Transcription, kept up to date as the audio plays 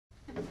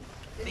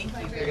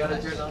You gotta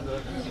turn on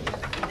the...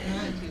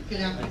 Good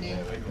afternoon.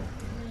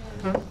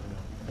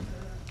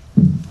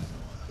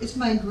 It's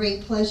my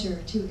great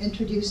pleasure to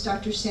introduce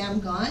Dr.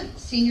 Sam Gon,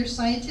 Senior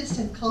Scientist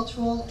and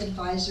Cultural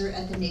Advisor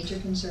at the Nature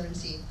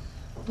Conservancy.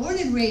 Born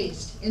and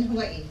raised in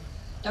Hawaii,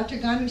 Dr.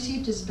 Gon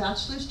received his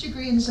bachelor's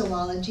degree in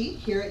zoology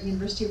here at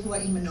University of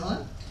Hawaii,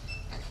 Manoa.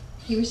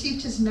 He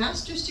received his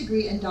master's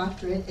degree and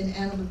doctorate in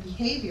animal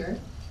behavior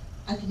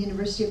at the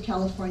University of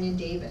California,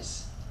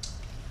 Davis.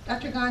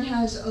 Dr. Gon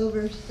has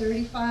over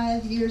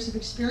 35 years of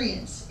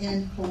experience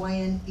in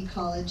Hawaiian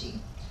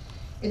ecology.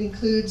 It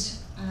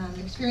includes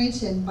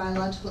experience in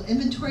biological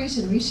inventories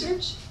and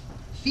research,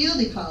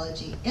 field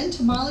ecology,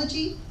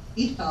 entomology,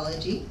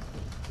 ethology,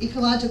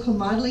 ecological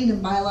modeling,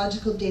 and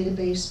biological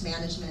database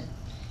management.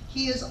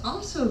 He is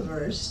also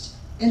versed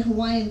in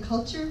Hawaiian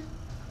culture,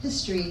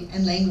 history,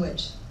 and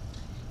language.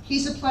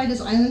 He's applied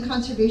his island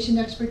conservation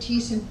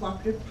expertise in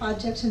cooperative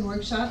projects and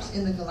workshops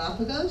in the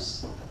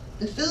Galapagos,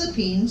 the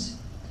Philippines,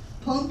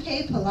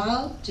 Pohnpei,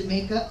 Palau,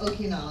 Jamaica,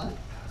 Okinawa,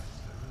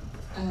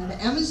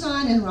 the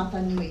Amazon, and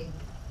Rapa Nui.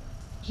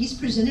 He's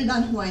presented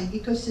on Hawaiian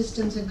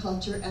ecosystems and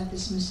culture at the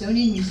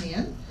Smithsonian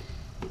Museum,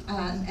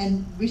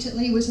 and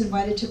recently was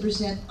invited to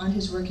present on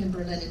his work in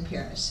Berlin and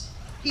Paris.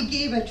 He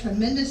gave a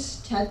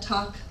tremendous TED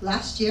Talk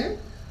last year,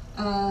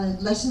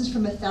 Lessons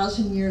from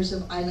 1,000 Years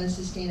of Island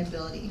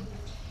Sustainability.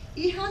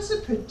 He has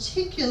a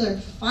particular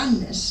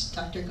fondness,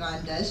 Dr.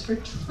 Gon does, for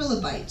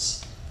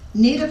trilobites,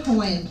 native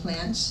Hawaiian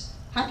plants,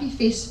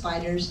 happy-faced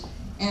spiders,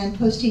 and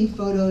posting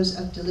photos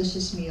of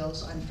delicious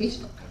meals on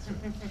Facebook.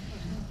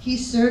 He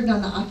served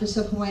on the Office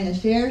of Hawaiian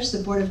Affairs,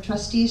 the Board of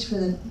Trustees for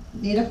the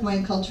Native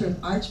Hawaiian Culture and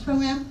Arts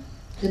Program,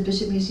 the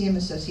Bishop Museum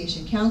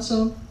Association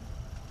Council,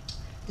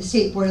 the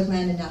State Board of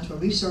Land and Natural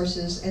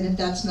Resources, and if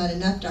that's not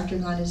enough, Dr.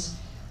 Gon has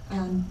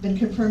been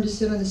confirmed to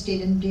sit on the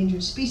State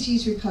Endangered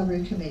Species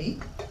Recovery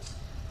Committee,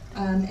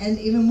 and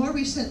even more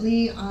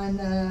recently on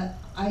the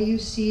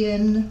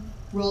IUCN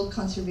World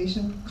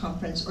Conservation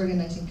Conference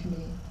Organizing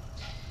Committee.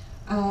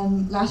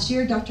 Last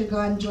year, Dr.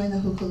 Gon joined the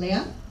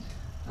Hokulea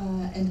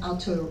and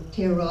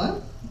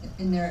Aotearoa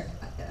in their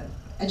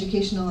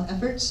educational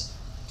efforts.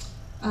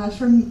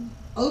 For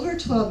over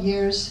 12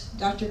 years,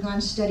 Dr.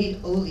 Gon studied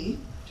Oli,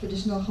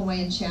 traditional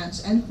Hawaiian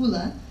chants, and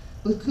hula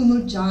with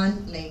Kumu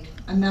John Lake,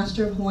 a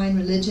master of Hawaiian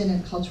religion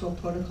and cultural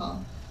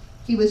protocol.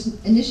 He was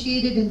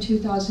initiated in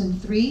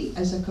 2003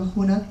 as a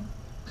kahuna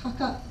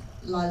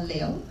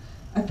kakalaleo,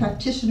 a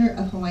practitioner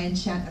of Hawaiian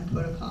chant and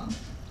protocol.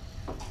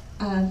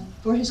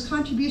 For his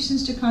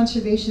contributions to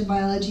conservation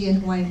biology and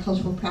Hawaiian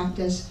cultural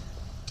practice,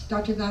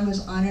 Dr. Gon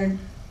was honored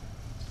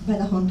by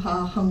the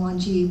Honpa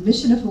Hangwanji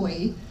Mission of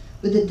Hawaii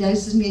with the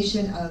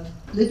designation of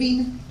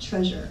Living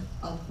Treasure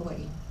of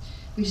Hawaii.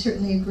 We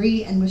certainly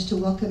agree and wish to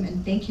welcome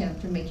and thank him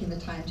for making the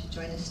time to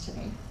join us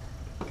today.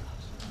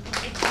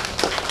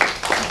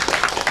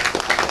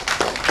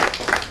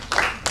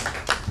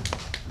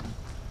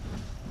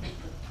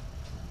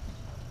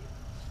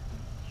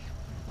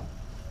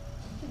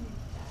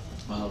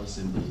 Marvelous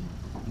indeed.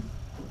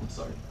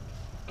 Sorry.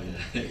 Oh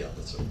yeah, yeah,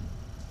 that's right.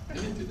 I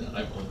didn't do that.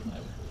 I'm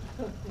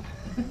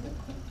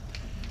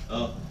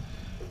old.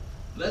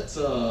 Let's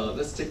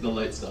take the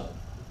lights down.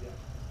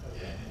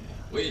 Yeah,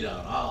 way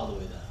down, all the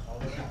way down.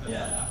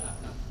 Yeah.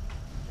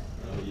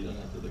 No, you don't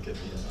have to look at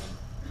me at all.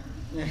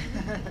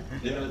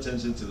 Pay no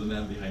attention to the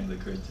man behind the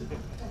curtain.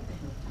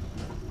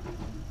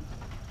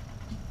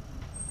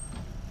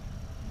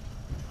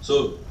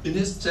 So, in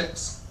his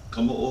text,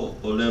 Kamo'o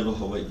Olelo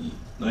Hawaii,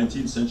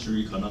 19th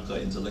century Kanaka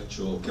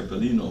intellectual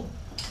Kepelino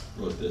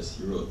wrote this.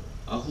 He wrote,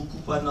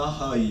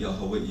 "Ahukupanaha ia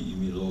Hawaii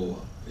imiloa,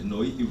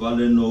 no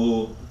iwale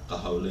no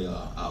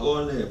kahaulea,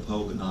 aole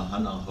paugana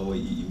hana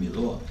Hawaii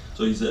imiloa."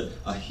 So he said,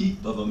 a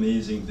heap of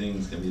amazing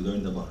things can be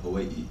learned about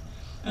Hawaii,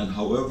 and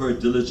however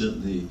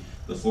diligently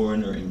the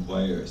foreigner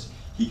inquires,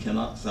 he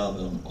cannot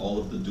fathom all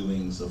of the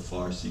doings of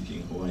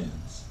far-seeking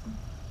Hawaiians.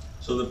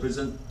 So the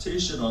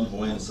presentation on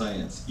Hawaiian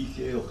science,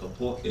 Ike o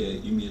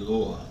Kapo'e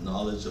Imiloa,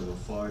 knowledge of a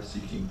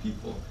far-seeking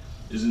people,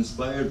 is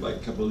inspired by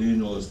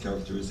Kapolino's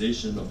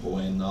characterization of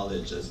Hawaiian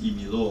knowledge as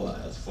Imiloa,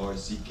 as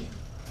far-seeking.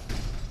 Does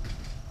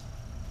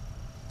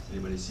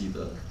anybody see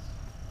the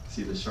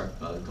shark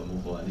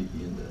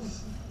Kamoho'aliki in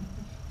this?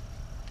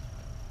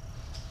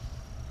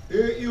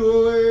 E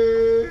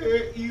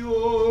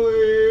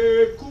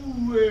ioe,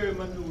 kue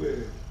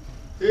manue.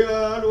 E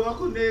alo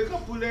ako ne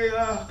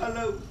kapulea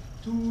kalau.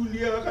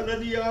 Tulia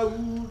kanadia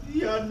u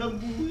ya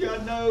nambu ya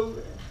nau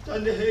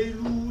tane hei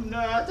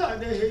luna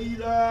tane hei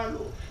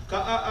lalo ka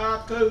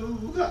a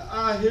kau ka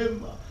a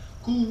hema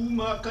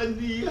kuma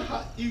kani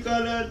ha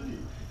ikalani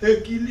he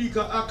kili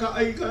ka aka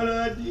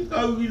ikalani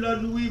kau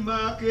ilanui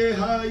ma ke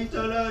ha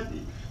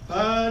italani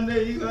pane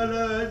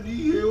ikalani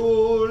he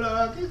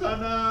ola ke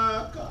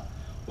kanaka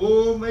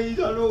o mei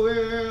talo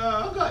e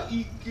ka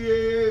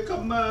ike ka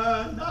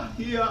mana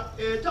hia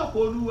e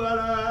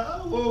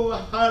taponuara o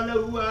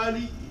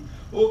halauali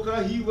o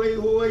ka hiwai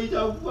hoi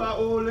taua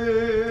o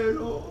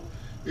lero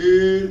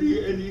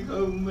eli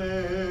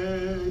kaume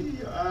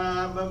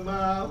a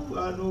mamau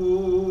ano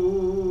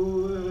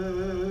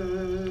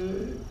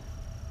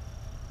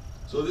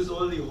So this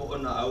Oli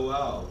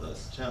Ho'ona'awao,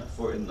 that's chant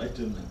for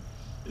enlightenment,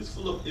 is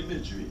full of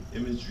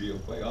imagery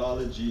of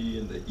biology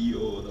and the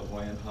I'o, the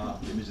Hawaiian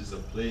harp, images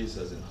of place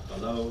as in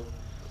Hakalau,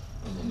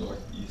 on the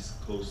northeast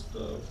coast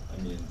of,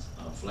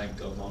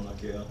 flank of Mauna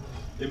Kea,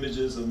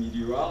 images of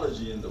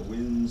meteorology and the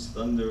winds,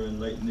 thunder and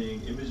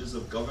lightning, images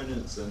of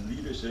governance and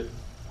leadership,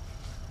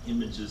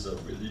 images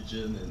of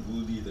religion and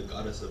Uli, the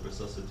goddess of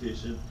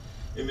resuscitation,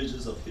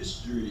 images of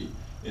history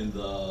in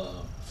the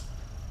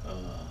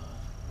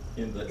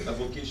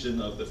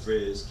evocation of the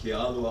phrase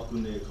Kealu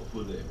Akune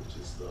Kapule, which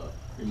is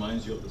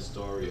reminds you of the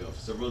story of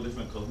several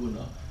different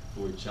kahuna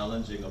who were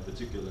challenging a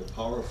particular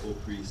powerful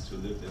priest who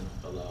lived in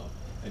Hakalau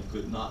and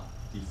could not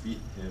defeat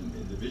him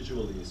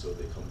individually, so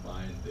they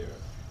combined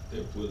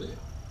their pule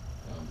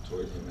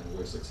toward him and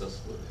were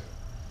successful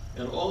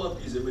there. And all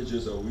of these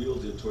images are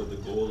wielded toward the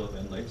goal of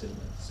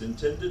enlightenment. It's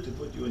intended to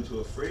put you into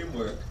a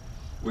framework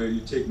where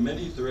you take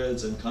many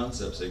threads and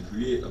concepts and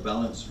create a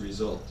balanced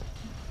result.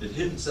 It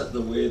hints at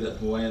the way that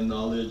Hawaiian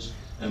knowledge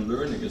and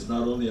learning is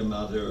not only a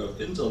matter of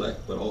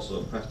intellect, but also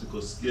of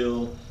practical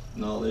skill,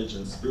 knowledge,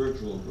 and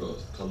spiritual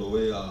growth.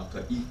 Kaloea,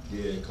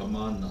 ka'ike,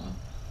 kamana,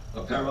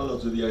 a parallel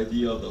to the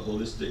idea of the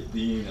holistic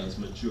being as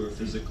mature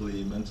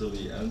physically,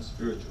 mentally, and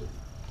spiritually.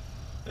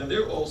 And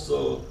there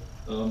also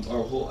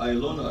are whole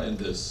ailona in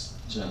this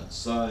chant,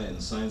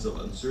 signs of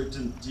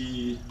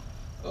uncertainty,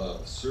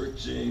 of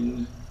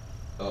searching,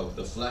 of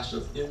the flash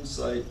of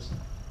insight,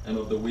 and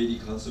of the weighty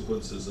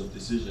consequences of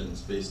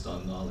decisions based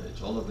on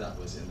knowledge. All of that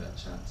was in that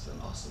chant. It's an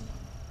awesome one.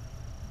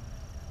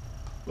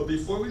 But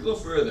before we go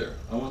further,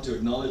 I want to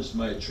acknowledge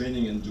my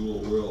training in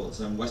dual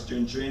worlds. I'm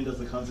Western trained as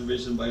a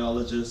conservation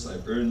biologist.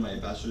 I've earned my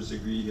bachelor's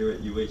degree here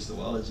at UH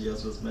Zoology,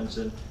 as was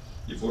mentioned,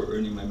 before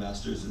earning my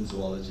master's in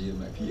zoology and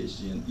my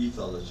PhD in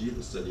ethology,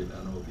 the study of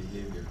animal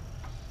behavior.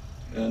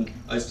 And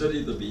I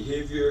studied the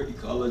behavior,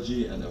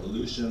 ecology, and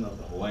evolution of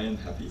the Hawaiian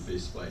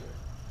happy-faced spider,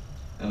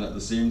 and at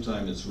the same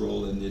time its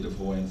role in native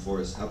Hawaiian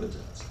forest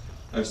habitats.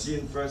 I've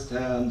seen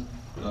firsthand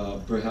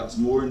perhaps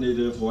more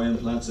native Hawaiian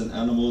plants and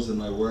animals in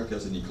my work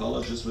as an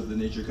ecologist with the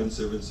Nature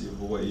Conservancy of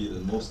Hawaii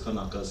than most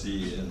Kanaka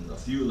see in a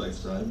few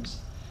lifetimes.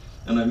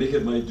 And I make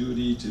it my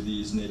duty to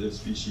these native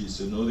species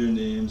to know their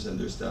names and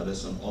their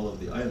status on all of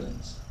the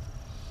islands.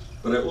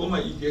 But I owe my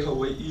Ike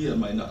Hawaii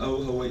and my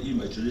Na'au Hawaii,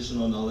 my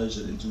traditional knowledge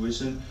and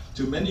intuition,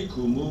 to many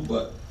kumu,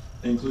 but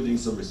including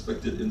some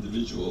respected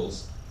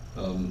individuals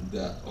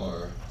that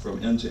are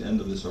from end to end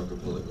of this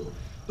archipelago.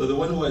 But the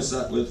one who I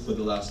sat with for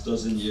the last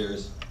dozen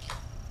years,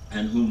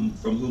 and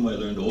from whom I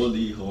learned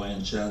Oli,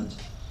 Hawaiian chant,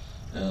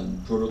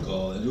 and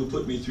protocol, and who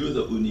put me through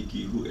the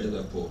Uniki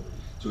Hu'elepo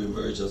to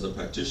emerge as a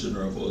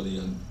practitioner of Oli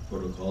and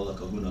protocol, a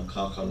kahuna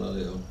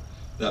kakalaleo.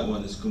 That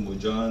one is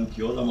Kumujan,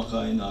 Kiola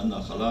Makaina,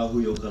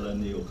 Nakalahu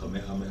Yokalani,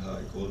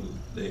 Okamehameha Ikolu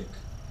Lake,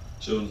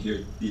 shown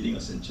here leading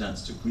us in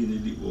chants to Queen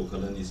Ili'u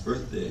Okalani's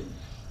birthday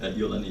at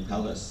Yolani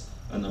Palace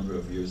a number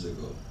of years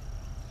ago.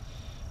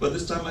 But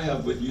this time I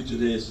have with you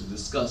today is to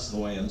discuss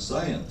Hawaiian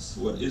science.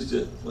 What is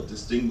it? What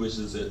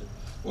distinguishes it?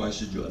 Why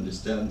should you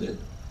understand it?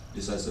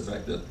 Besides the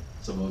fact that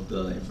some of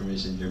the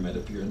information here might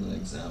appear in an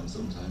exam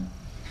sometime.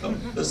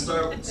 Let's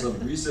start with some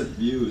recent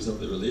views of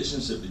the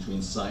relationship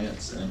between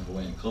science and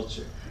Hawaiian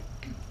culture.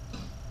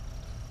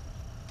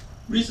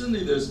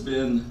 Recently there's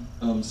been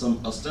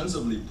some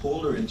ostensibly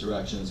polar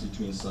interactions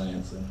between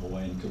science and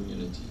Hawaiian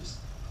communities.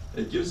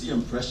 It gives the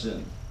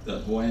impression that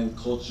Hawaiian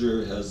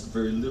culture has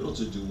very little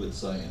to do with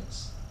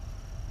science.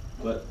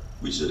 But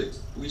we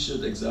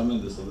should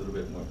examine this a little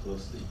bit more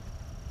closely.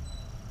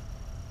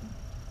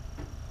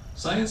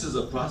 Science is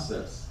a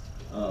process.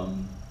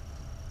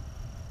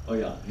 Oh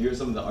yeah, here are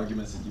some of the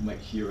arguments that you might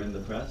hear in the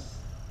press.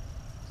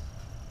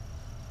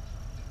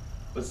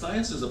 But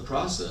science is a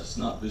process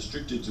not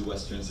restricted to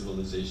Western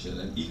civilization,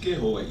 and Ike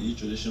Hawaii,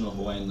 traditional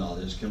Hawaiian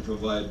knowledge, can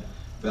provide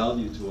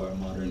value to our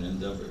modern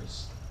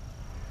endeavors.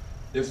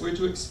 If we're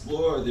to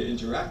explore the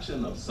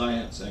interaction of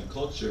science and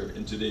culture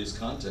in today's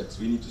context,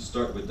 we need to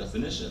start with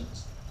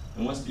definitions.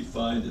 And once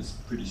defined, it's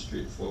pretty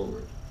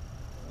straightforward.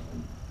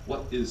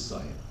 What is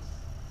science?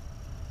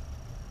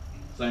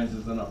 Science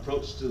is an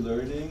approach to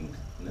learning,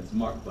 and it's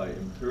marked by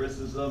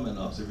empiricism and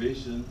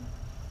observation,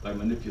 by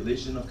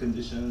manipulation of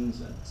conditions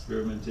and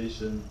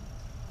experimentation,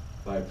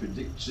 by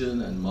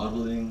prediction and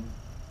modeling,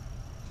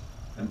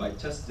 and by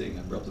testing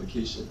and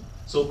replication.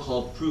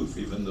 So-called proof,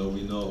 even though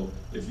we know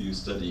if you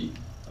study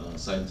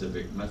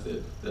scientific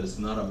method, that it's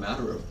not a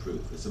matter of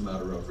proof, it's a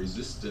matter of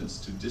resistance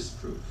to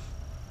disproof.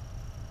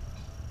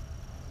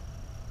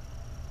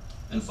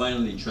 And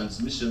finally,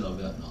 transmission of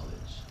that knowledge.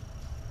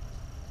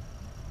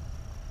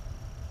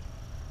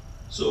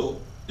 So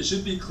it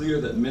should be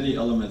clear that many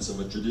elements of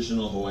a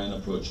traditional Hawaiian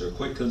approach are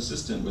quite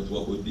consistent with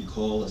what would be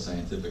called a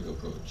scientific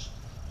approach.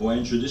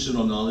 Hawaiian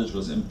traditional knowledge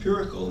was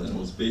empirical and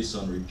was based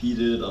on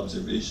repeated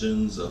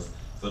observations of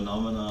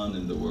phenomena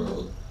in the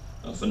world,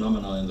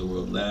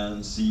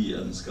 land, sea,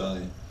 and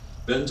sky,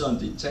 bent on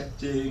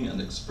detecting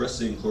and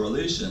expressing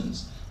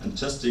correlations and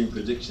testing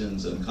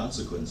predictions and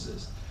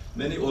consequences.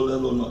 Many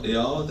olelo no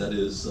eao, that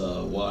is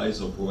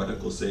wise or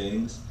poetical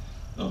sayings,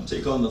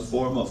 take on the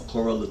form of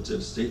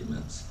correlative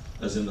statements.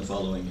 as in the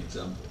following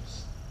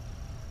examples.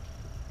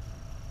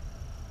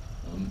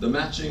 The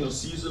matching of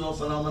seasonal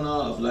phenomena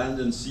of land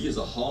and sea is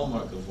a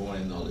hallmark of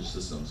Hawaiian knowledge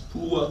systems.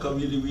 Pua ka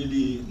wili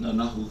wili na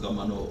nahu ka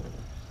mano.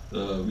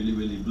 The wili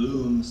wili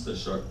blooms, the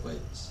shark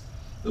bites.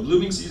 The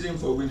blooming season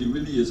for wili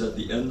wili is at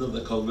the end of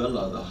the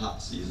kauwela, the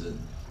hot season,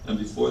 and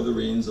before the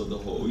rains of the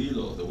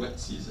ho'oilo, the wet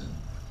season.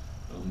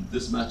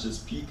 This matches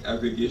peak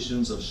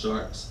aggregations of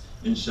sharks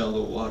in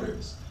shallow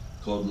waters,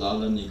 called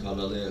lala ni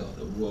kalaleo,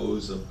 the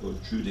rows of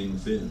protruding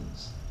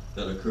fins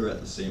that occur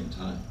at the same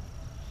time.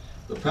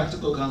 The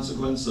practical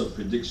consequence of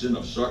prediction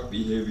of shark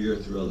behavior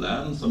through a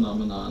land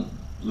phenomenon,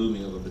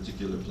 blooming of a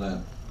particular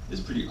plant, is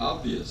pretty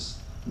obvious.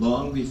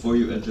 Long before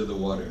you enter the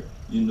water,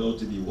 you know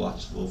to be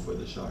watchful for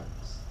the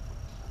sharks.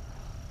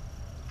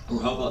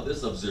 Or how about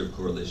this observed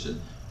correlation?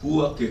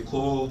 Pua ke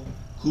ko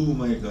ku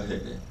mai ka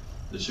he'e.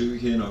 The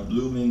sugarcane are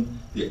blooming,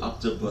 the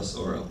octopus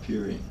are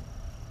appearing.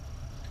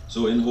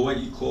 So in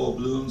Hawaii, ko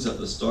blooms at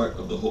the start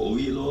of the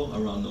ho'oilo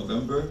around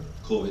November.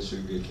 Ko is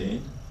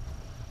sugarcane.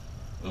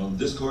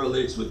 This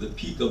correlates with the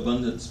peak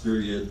abundance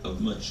period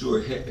of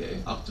mature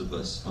he'e,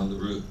 octopus, on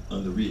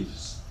the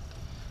reefs.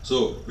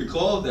 So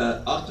recall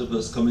that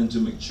octopus come into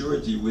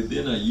maturity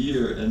within a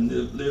year and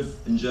live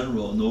in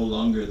general no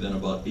longer than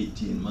about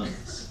 18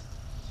 months.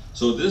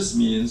 So this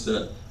means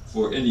that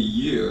for any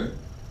year,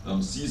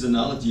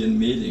 seasonality in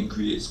mating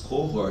creates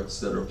cohorts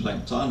that are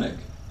planktonic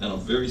and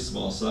of very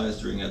small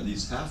size during at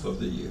least half of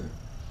the year.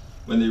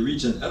 When they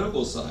reach an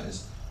edible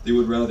size, they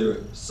would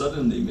rather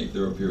suddenly make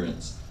their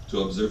appearance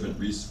to observant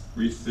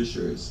reef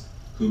fishers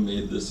who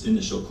made this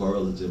initial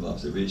correlative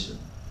observation.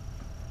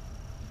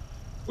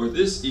 Or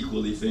this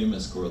equally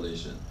famous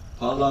correlation,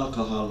 pala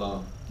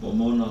kahala,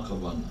 momona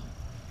kawana.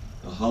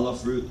 The hala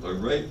fruit are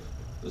ripe,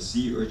 the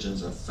sea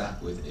urchins are fat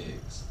with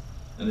eggs.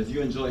 And if you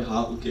enjoy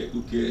ha'uke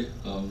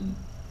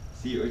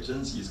sea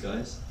urchins, these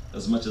guys,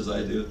 as much as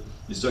I do,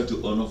 you start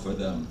to ono for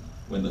them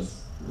when the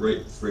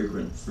ripe,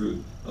 fragrant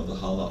fruit of the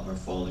hala are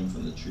falling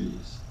from the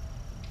trees.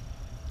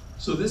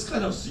 So this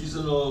kind of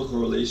seasonal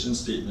correlation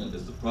statement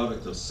is the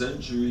product of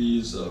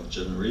centuries of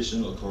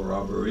generational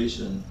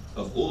corroboration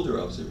of older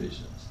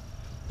observations.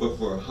 But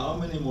for how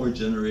many more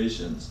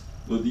generations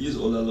will these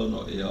olelo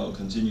no eao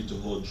continue to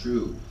hold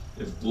true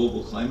if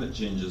global climate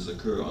changes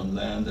occur on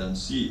land and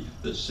sea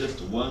that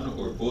shift one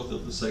or both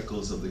of the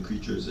cycles of the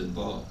creatures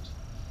involved?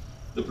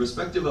 The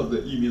perspective of the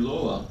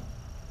imiloa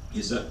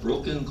is that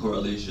broken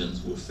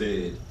correlations will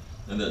fade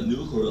and that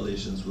new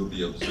correlations will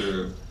be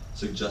observed,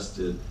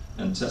 suggested,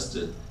 and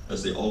tested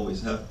as they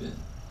always have been.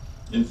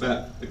 In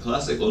fact, the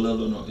classic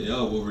olelo no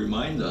ea will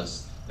remind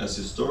us as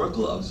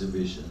historical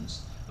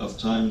observations of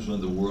times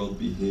when the world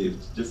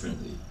behaved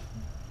differently.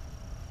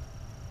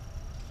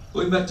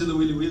 Going back to the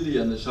wili wili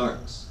and the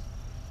sharks,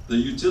 the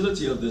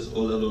utility of this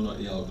olelo no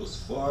ea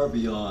goes far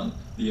beyond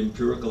the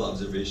empirical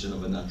observation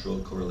of a natural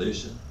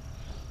correlation.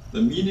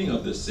 The meaning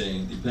of this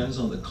saying depends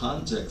on the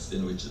context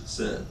in which it's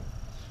said.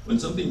 When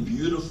something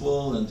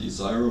beautiful and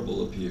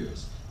desirable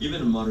appears,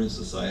 even in modern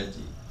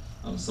society,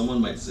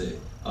 someone might say,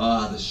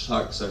 the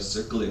sharks are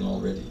circling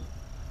already.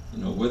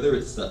 You know, whether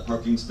it's that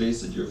parking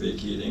space that you're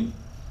vacating,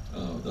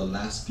 the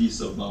last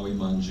piece of Maui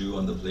manju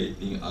on the plate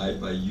being eyed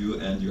by you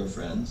and your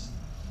friends,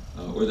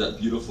 or that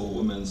beautiful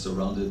woman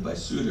surrounded by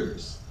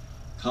suitors.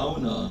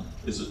 Kauna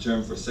is a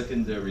term for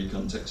secondary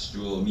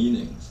contextual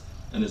meanings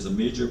and is a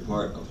major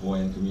part of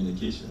Hawaiian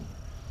communication.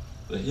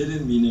 The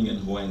hidden meaning in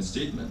Hawaiian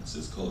statements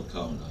is called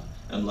kauna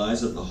and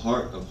lies at the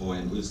heart of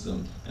Hawaiian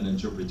wisdom and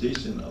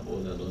interpretation of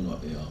olelo no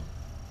ea.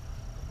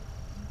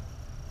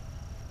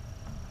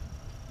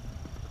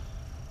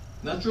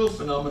 Natural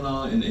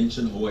phenomena in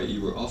ancient Hawaii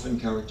were often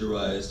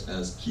characterized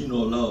as kino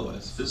lau,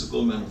 as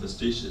physical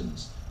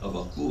manifestations of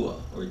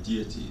akua, or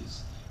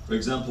deities. For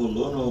example,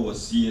 Lono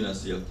was seen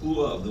as the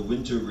akua of the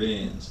winter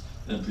rains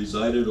and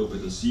presided over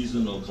the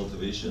seasonal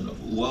cultivation of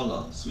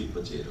uala, sweet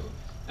potato,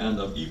 and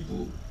of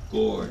ipu,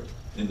 gourd,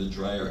 in the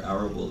drier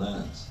arable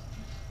lands.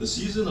 The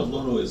season of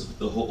Lono is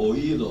the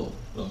ho'oilo,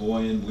 the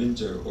Hawaiian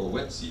winter or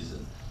wet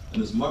season,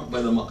 and is marked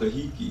by the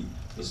makahiki,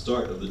 the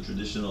start of the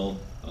traditional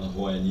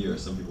Hawaiian year.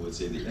 Some people would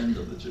say the end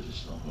of the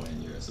traditional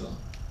Hawaiian year as well.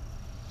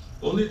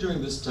 Only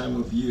during this time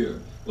of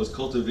year was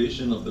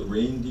cultivation of the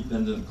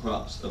rain-dependent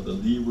crops of the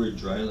leeward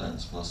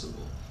drylands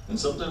possible, and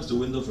sometimes the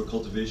window for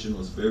cultivation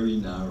was very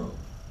narrow.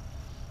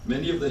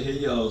 Many of the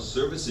heiau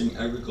servicing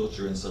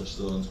agriculture in such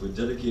zones were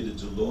dedicated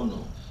to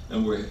Lono,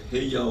 and were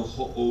heiau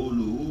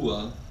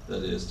ho'olu'ua,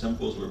 that is,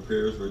 temples where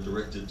prayers were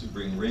directed to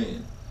bring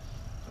rain.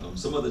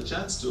 Some of the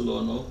chants to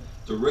Lono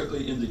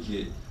directly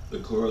indicate the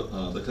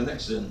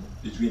connection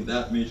between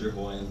that major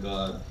Hawaiian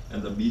god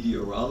and the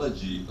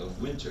meteorology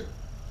of winter,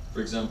 for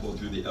example,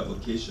 through the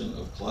evocation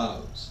of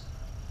clouds.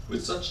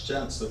 With such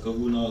chants, the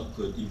kahuna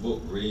could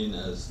evoke rain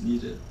as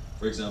needed,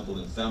 for example,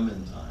 in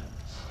famine times.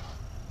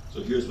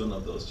 So here's one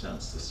of those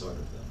chants, the start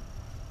of them.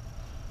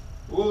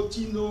 O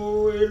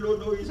tino e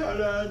lono I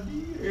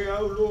salani, he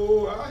au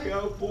loa, he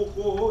au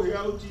poko, he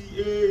au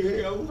tie,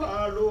 he au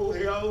halo,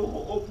 he au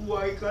ho'opu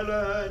ai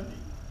kalani.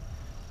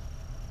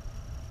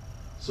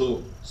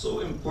 So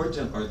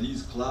important are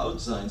these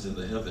cloud signs in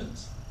the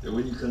heavens that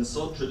when you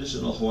consult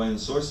traditional Hawaiian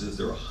sources,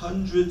 there are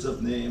hundreds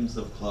of names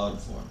of cloud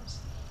forms,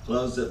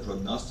 clouds that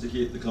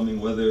prognosticate the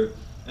coming weather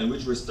and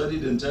which were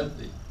studied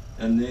intently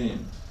and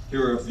named.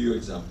 Here are a few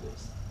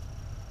examples.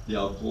 The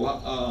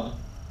Pua'a,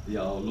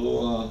 the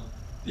Loa,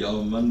 the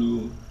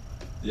Manu,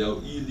 the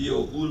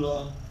Ilio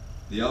Ula,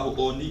 the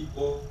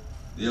Onipo,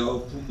 the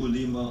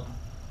Pu'ulima,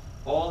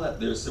 all at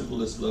their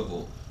simplest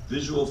level,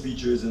 visual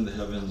features in the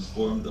heavens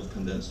formed of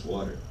condensed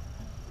water.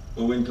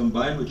 But when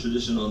combined with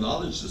traditional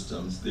knowledge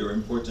systems, they are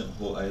important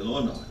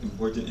ho'ailona,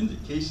 important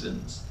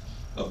indications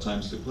of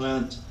times to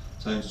plant,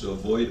 times to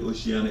avoid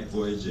oceanic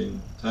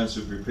voyaging, times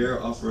to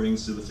prepare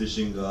offerings to the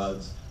fishing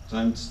gods,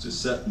 times to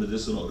set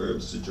medicinal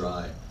herbs to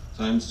dry,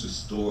 times to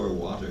store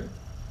water.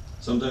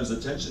 Sometimes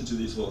attention to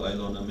these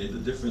ho'ailona made the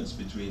difference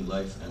between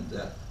life and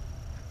death.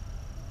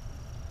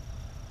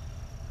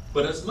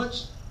 But as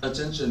much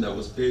attention that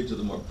was paid to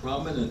the more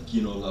prominent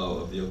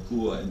kinolau of the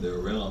Akua in their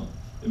realm,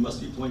 it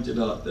must be pointed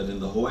out that in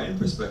the Hawaiian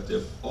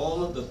perspective,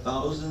 all of the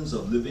thousands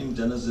of living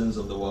denizens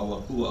of the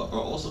Wawakua are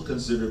also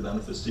considered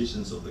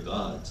manifestations of the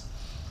gods,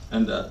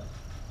 and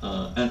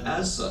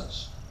as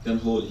such, can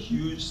hold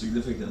huge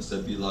significance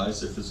that belies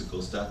their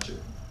physical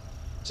stature.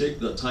 Take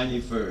the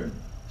tiny fern,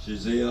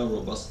 Shizea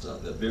robusta,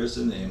 that bears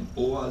the name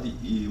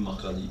Oali'i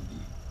Makali'i.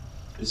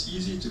 It's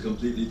easy to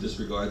completely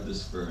disregard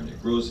this fern.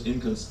 It grows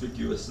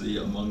inconspicuously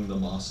among the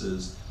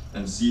mosses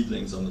and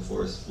seedlings on the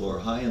forest floor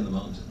high in the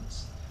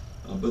mountains.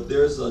 But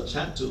there's a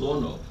chant to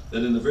Lono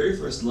that in the very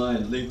first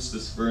line links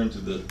this fern to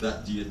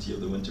that deity of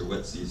the winter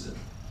wet season,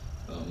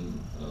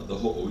 the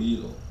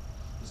Ho'oilo.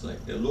 It's like,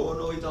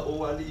 Elono ita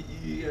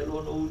oali'i,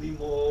 Elono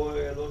udimo,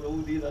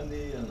 Elono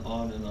udilani, and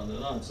on and on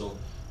and on. So,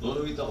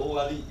 Lono ita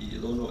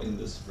oali'i, Lono in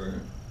this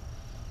fern.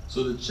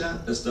 So the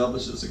chant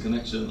establishes a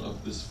connection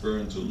of this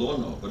fern to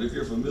Lono, but if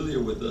you're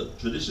familiar with the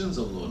traditions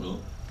of Lono,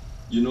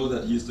 you know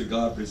that he's the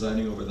god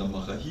presiding over the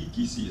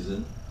makahiki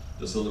season,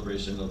 the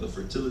celebration of the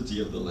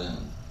fertility of the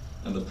land,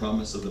 and the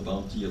promise of the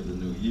bounty of the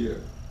new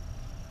year.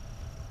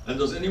 And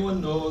does anyone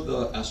know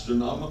the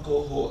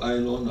astronomical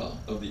ho'ailona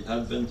of the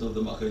advent of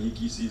the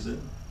makahiki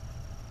season?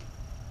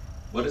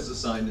 What is the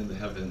sign in the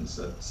heavens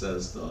that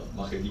says the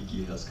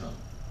makahiki has come?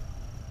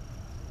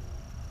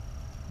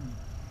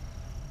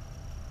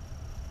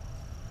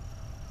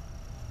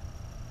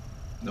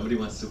 Nobody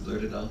wants to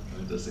blurt it out?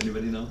 Or does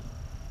anybody know?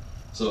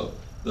 So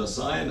the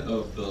sign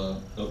of the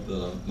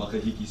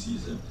makahiki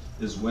season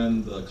is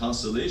when the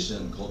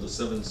constellation called the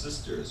Seven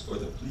Sisters, or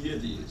the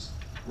Pleiades,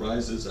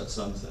 rises at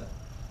sunset.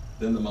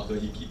 Then the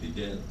makahiki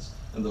begins.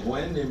 And the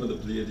Hawaiian name of the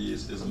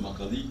Pleiades is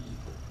Makali'i.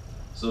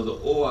 So the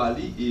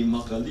Oali'i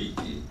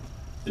Makali'i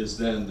is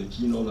then the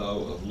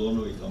kinolau of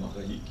Lono ika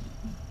makahiki.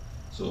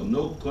 So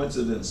no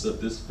coincidence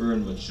that this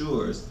fern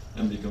matures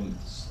and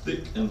becomes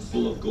thick and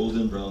full of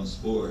golden brown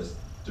spores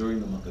during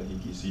the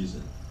makahiki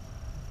season.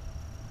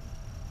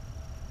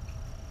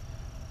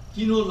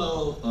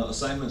 Kinolau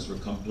assignments were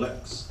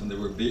complex, and they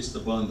were based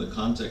upon the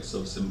context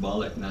of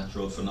symbolic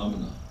natural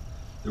phenomena.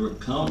 There were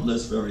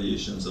countless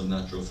variations of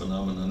natural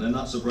phenomena, and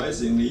not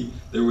surprisingly,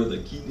 there were the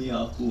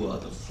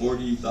Kiniakua, the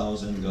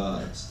 40,000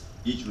 gods,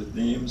 each with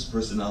names,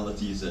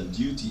 personalities, and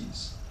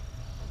duties.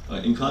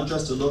 In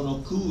contrast to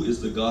Lono, Ku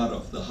is the god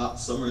of the hot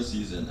summer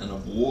season and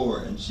of war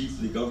and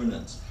chiefly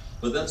governance.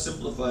 But that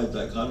simplified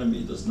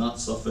dichotomy does not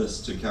suffice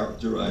to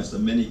characterize the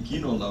many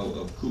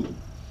kinolau of Ku.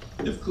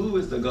 If Ku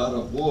is the god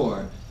of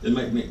war, it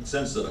might make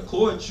sense that a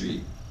koa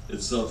tree,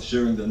 itself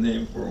sharing the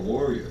name for a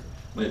warrior,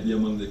 might be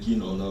among the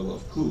kinolau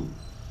of Ku.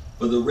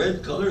 But the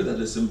red color that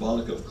is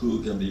symbolic of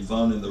Ku can be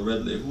found in the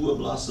red lehua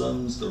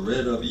blossoms, the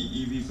red of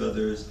iiwi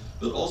feathers,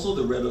 but also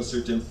the red of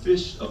certain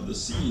fish of the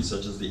sea,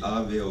 such as the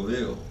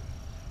aveoveo.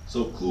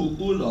 So Ku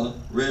Ula,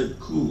 red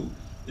Ku,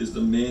 is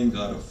the main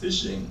god of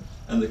fishing,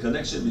 and the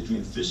connection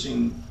between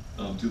fishing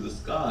to the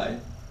sky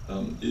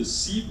is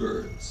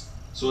seabirds.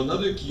 So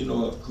another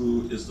kino of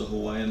Ku is the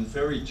Hawaiian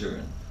fairy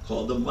tern,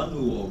 called the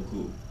Manu o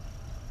Ku,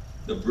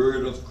 the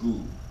bird of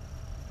Ku.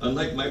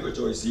 Unlike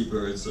migratory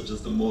seabirds such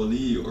as the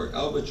moli or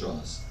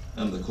albatross,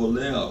 and the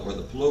kolea or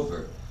the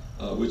plover,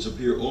 which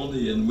appear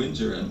only in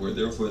winter and were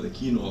therefore the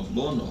kino of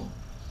Lono,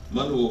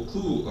 Manu o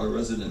Ku are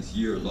residents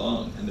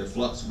year-long, and their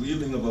flocks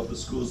wheeling above the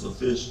schools of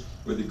fish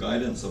were the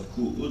guidance of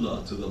Ku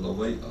Ula to the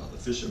Lawai'a, the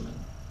fishermen.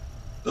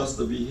 Thus,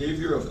 the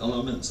behavior of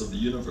elements of the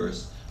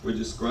universe were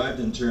described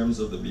in terms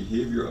of the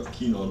behavior of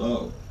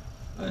kinolau,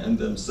 and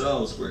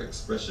themselves were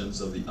expressions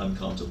of the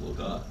uncountable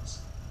gods.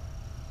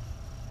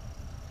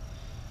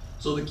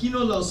 So the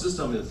kinolau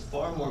system is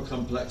far more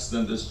complex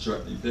than this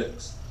chart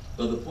depicts,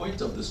 but the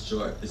point of this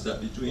chart is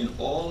that between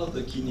all of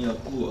the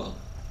kiniakua,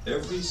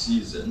 every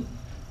season,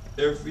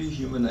 every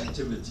human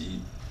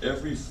activity,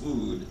 every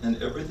food,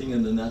 and everything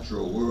in the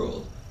natural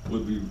world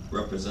would be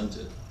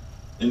represented.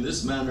 In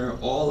this manner,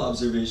 all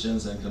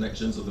observations and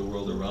connections of the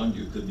world around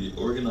you could be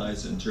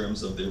organized in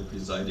terms of their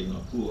presiding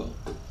akua.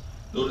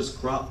 Notice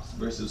crops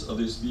versus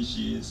other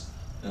species,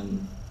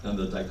 and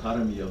the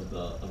dichotomy of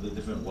the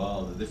different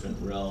wild, the different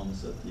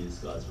realms that these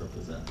gods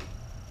represent.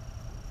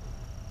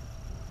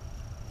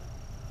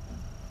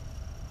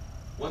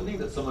 One thing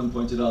that someone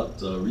pointed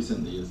out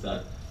recently is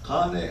that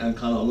Kane and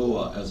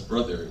Kanaloa as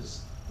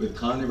brothers, with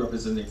Kane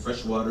representing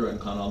fresh water and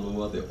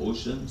Kanaloa the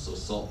ocean, so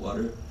salt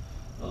water.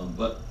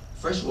 But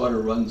fresh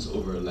water runs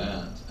over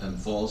land and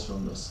falls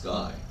from the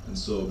sky. And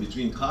so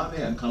between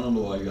Kane and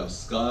Kanaloa, you have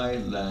sky,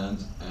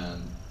 land,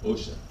 and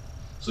ocean.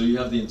 So you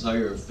have the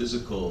entire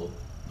physical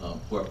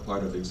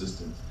part of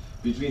existence.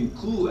 Between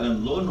Ku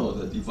and Lono,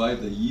 that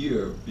divide the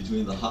year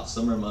between the hot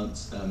summer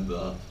months and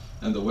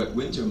the wet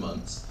winter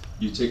months,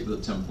 you take the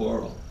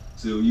temporal.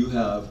 So you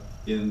have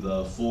in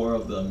the four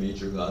of the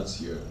major gods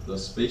here, the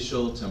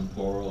spatial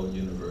temporal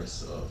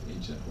universe of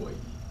ancient Hawaii.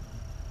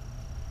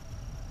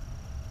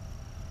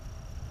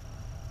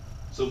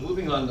 So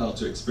moving on now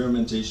to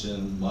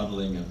experimentation,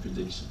 modeling, and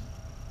prediction.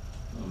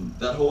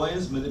 That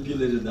Hawaiians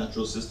manipulated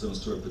natural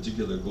systems toward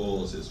particular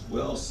goals is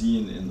well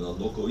seen in the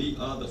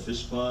lokoi'a, the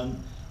fish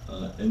pond,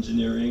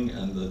 engineering,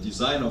 and the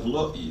design of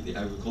lo'i, the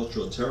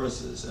agricultural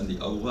terraces, and the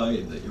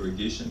auai, the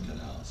irrigation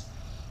canals.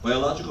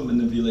 Biological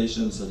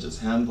manipulations such as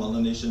hand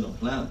pollination of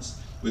plants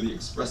with the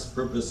express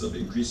purpose of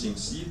increasing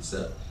seed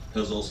set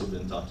has also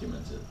been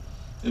documented.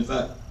 In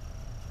fact,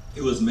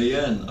 it was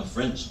Mayen, a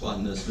French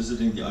botanist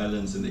visiting the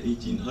islands in the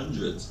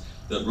 1800s,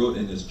 that wrote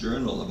in his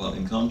journal about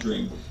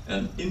encountering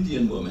an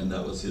Indian woman.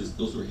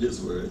 Those were his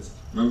words.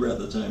 Remember, at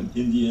the time,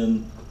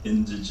 Indian,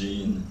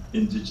 indigene,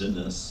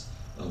 indigenous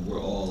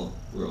were all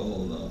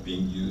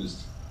being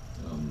used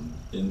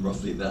in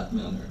roughly that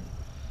manner.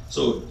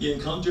 So he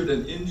encountered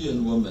an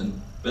Indian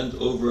woman bent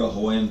over a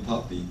Hawaiian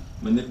poppy,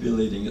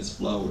 manipulating its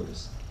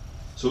flowers.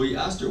 So he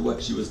asked her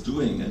what she was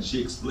doing, and she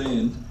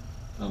explained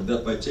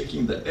that by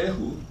taking the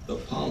ehu, the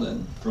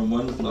pollen, from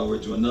one flower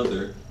to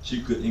another,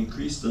 she could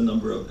increase the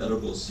number of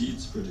edible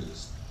seeds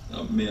produced.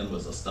 Mayen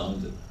was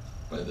astounded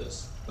by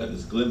this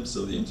glimpse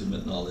of the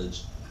intimate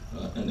knowledge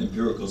and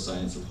empirical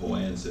science of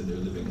Hawaiians in their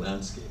living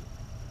landscape.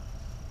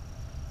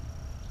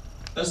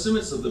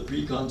 Estimates of the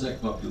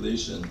pre-contact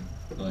population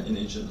in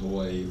ancient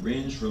Hawaii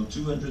range from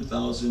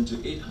 200,000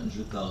 to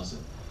 800,000.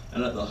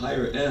 And at the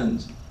higher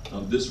end,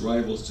 this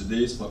rivals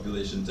today's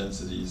population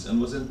densities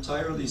and was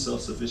entirely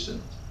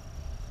self-sufficient.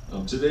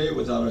 Today,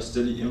 without our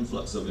steady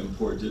influx of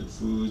imported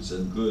foods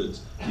and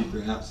goods, we'd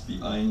perhaps be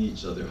eyeing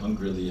each other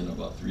hungrily in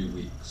about 3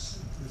 weeks.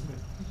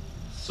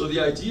 So the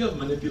idea of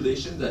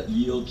manipulation that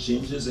yield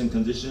changes in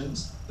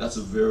conditions, that's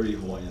a very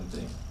Hawaiian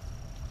thing.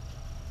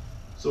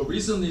 So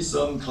recently,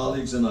 some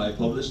colleagues and I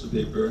published a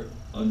paper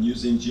on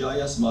using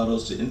GIS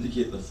models to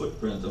indicate the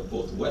footprint of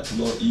both wet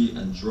lo'i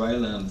and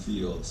dryland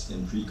fields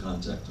in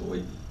pre-contact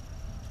Hawaii.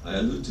 I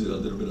allude to a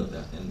little bit of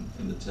that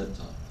in the TED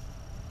Talk.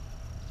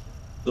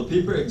 The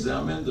paper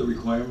examined the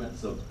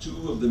requirements of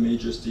two of the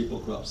major staple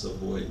crops of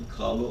Hawaii,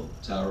 kalo,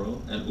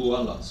 taro, and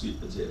uala, sweet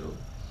potato,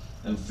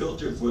 and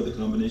filtered for the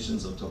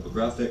combinations of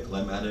topographic,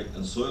 climatic,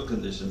 and soil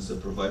conditions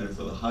that provided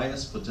for the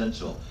highest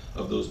potential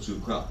of those two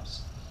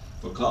crops.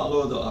 For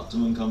kalo, the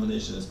optimum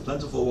combination is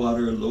plentiful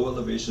water, low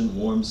elevation,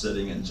 warm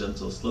setting, and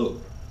gentle slope.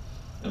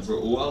 And for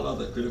uala,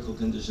 the critical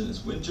condition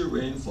is winter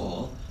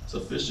rainfall,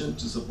 sufficient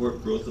to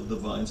support growth of the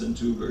vines and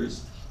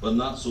tubers, but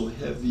not so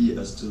heavy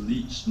as to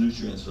leach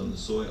nutrients from the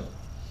soil.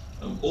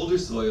 Older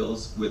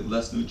soils with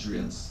less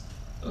nutrients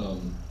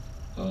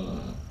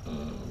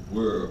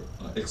were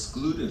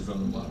excluded from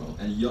the model,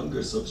 and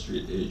younger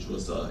substrate age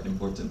was an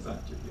important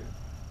factor here.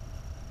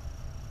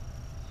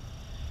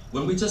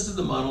 When we tested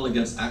the model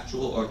against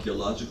actual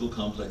archaeological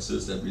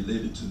complexes that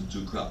related to the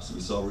two crops, we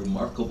saw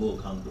remarkable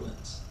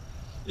congruence.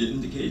 It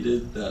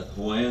indicated that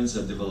Hawaiians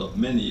had developed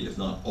many, if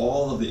not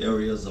all, of the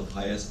areas of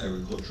highest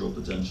agricultural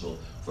potential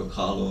for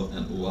kalo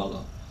and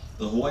uala.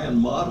 The Hawaiian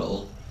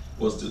model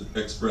was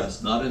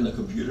expressed not in a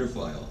computer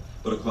file,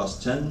 but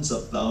across tens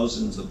of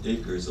thousands of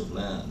acres of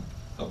land,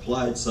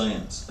 applied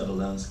science at a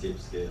landscape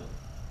scale.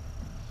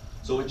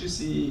 So what you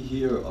see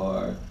here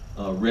are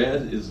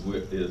red is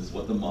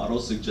what the model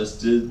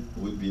suggested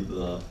would be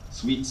the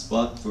sweet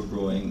spot for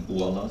growing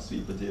uala,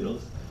 sweet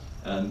potatoes,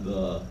 and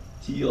the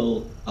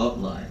teal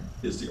outline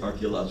is the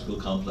archaeological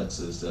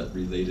complexes that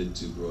related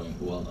to growing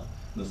uala.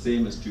 And the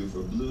same is true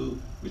for blue,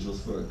 which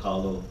was for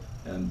kalo,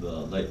 and the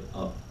light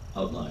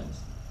outlines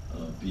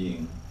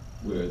being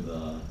where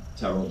the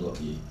taro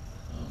lo'i,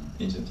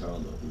 ancient taro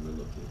lo'i were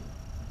located.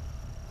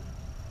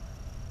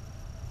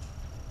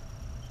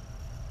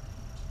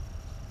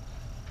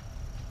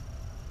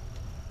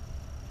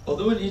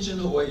 Although in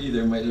ancient Hawaii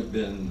there might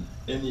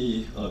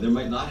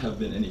not have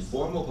been any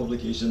formal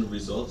publication of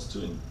results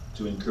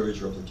to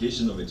encourage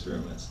replication of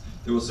experiments,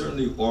 there was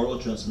certainly oral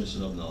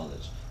transmission of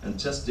knowledge and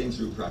testing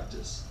through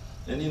practice.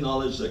 Any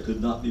knowledge that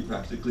could not be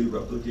practically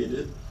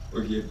replicated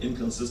or give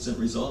inconsistent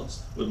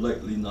results would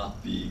likely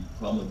not be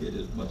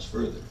promulgated much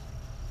further.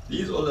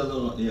 These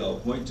olelo no'eau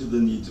point to the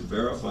need to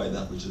verify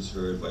that which is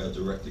heard by a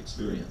direct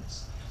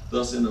experience.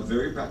 Thus, in a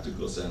very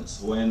practical sense,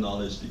 Hawaiian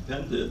knowledge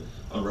depended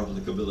on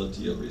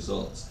replicability of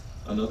results,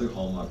 another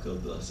hallmark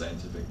of the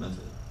scientific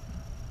method.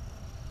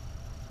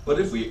 But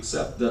if we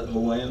accept that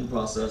Hawaiian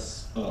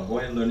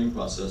learning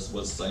process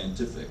was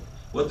scientific,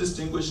 what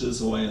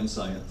distinguishes Hawaiian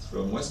science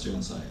from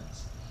Western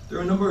science? There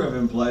are a number of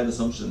implied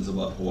assumptions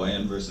about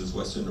Hawaiian versus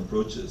Western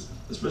approaches,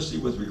 especially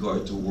with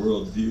regard to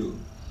worldview.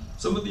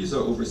 Some of these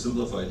are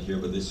oversimplified here,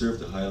 but they serve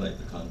to highlight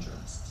the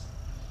contrasts.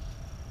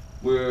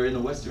 Where in a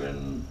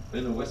Western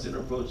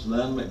approach,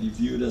 land might be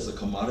viewed as a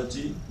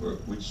commodity,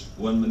 which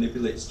one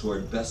manipulates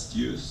toward best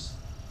use,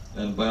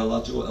 and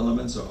biological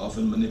elements are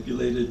often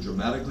manipulated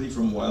dramatically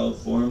from wild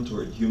form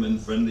toward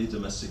human-friendly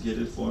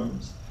domesticated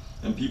forms,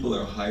 and people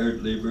are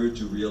hired labor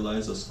to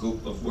realize a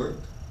scope of work.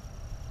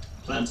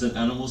 Plants and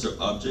animals are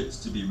objects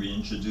to be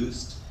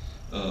reintroduced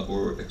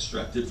or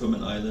extracted from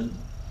an island.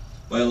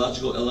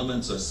 Biological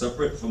elements are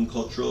separate from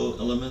cultural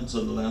elements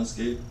on the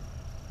landscape.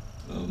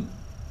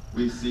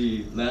 We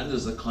see land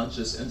as a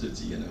conscious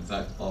entity, and in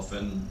fact,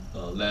 often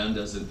land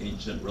as an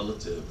ancient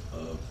relative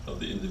of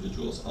the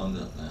individuals on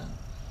that land.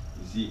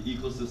 We see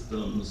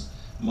ecosystems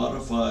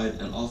modified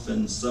and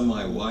often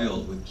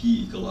semi-wild with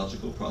key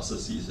ecological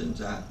processes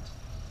intact.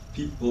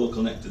 People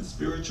connected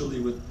spiritually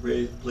with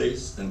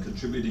place and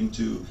contributing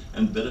to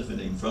and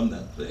benefiting from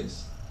that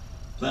place.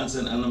 Plants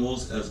and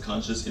animals as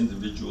conscious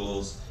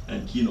individuals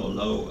and kino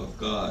lau of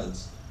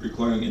gods,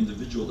 requiring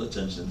individual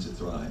attention to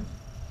thrive.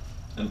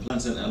 And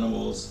plants and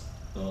animals,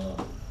 I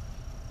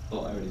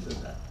already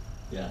said that.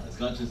 Yeah, as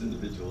conscious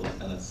individuals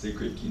and as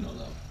sacred kino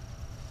lau.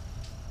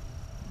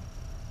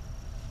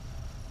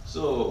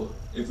 So,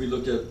 if we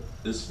look at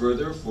this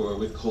further,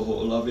 with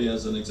Kaho'olawe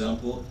as an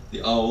example,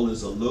 the owl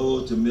is a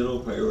low to middle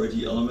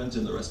priority element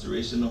in the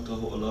restoration of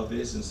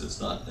Kaho'olawe since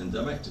it's not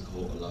endemic to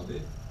Kaho'olawe,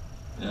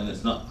 and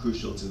it's not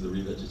crucial to the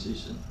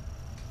revegetation.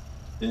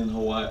 In the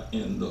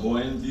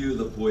Hawaiian view,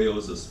 the pueo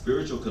is a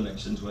spiritual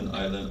connection to an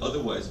island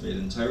otherwise made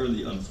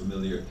entirely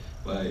unfamiliar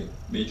by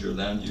major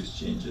land use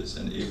changes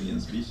and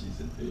alien species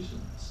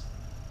invasions.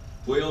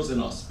 Pueo is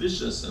an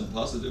auspicious and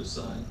positive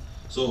sign,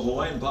 so a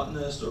Hawaiian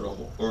botanist or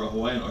a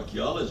Hawaiian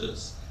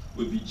archaeologist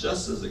would be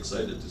just as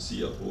excited to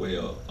see a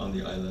pueo on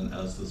the island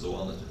as the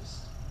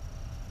zoologist.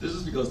 This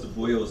is because the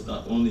pueo is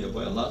not only a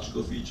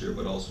biological feature,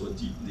 but also a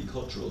deeply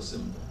cultural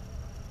symbol.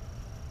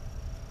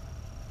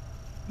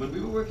 When we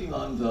were working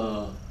on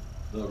the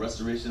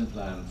restoration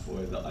plan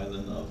for the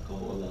island of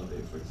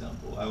Kaho'olawe, for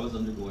example, I was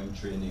undergoing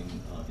training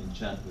in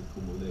chant with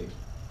Kumulek,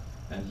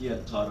 and he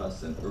had taught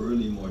us an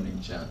early morning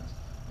chant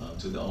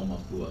to the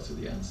Aumakua, to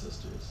the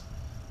ancestors.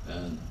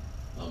 And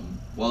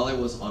while I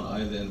was on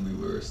island, we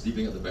were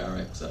sleeping at the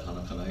barracks at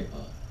Hanakanai'a.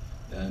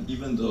 And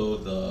even though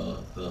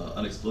the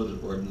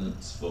unexploded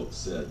ordnance folks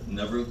said,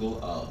 never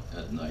go out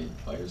at night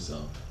by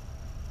yourself,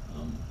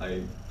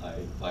 I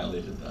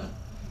violated that.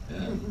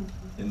 And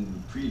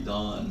in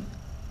pre-dawn,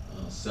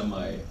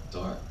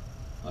 semi-dark,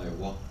 I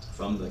walked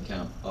from the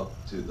camp up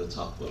to the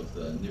top of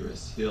the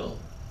nearest hill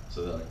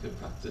so that I could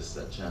practice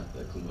that chant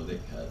that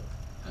Kumulek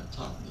had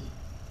taught me.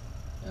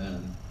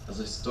 And as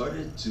I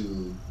started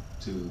to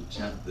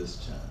chant this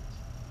chant,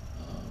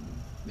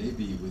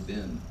 maybe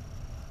within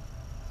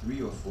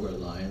 3 or 4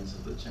 lines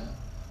of the chant,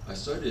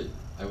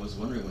 I was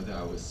wondering whether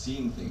I was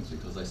seeing things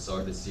because I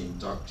started seeing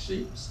dark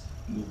shapes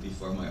move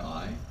before my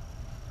eye.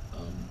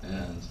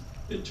 And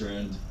it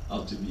turned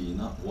out to be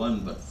not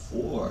 1, but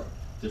 4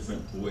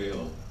 different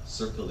pueo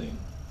circling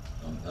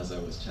as I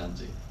was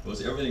chanting. It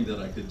was everything that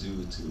I could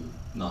do to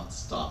not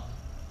stop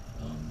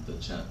the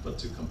chant, but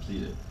to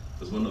complete it.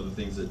 Because one of the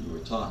things that you were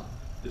taught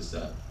is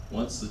that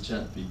once the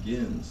chant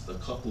begins, the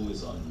kapu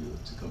is on you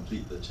to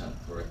complete the chant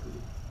correctly.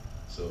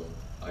 So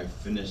I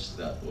finished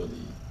that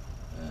odi,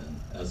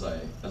 and as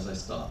I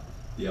stopped,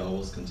 the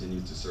owls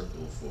continued to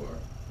circle for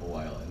a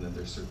while, and then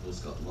their circles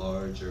got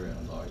larger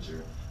and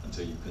larger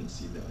until you couldn't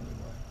see them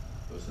anymore.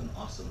 It was an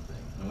awesome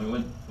thing. And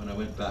when I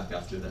went back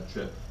after that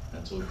trip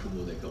and told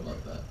Kumulek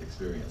about that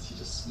experience, he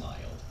just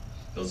smiled.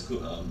 Because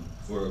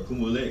for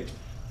Kumulek,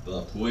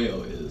 the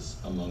pueo is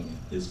among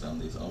his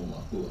family's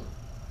aumakua.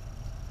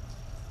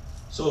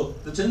 So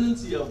the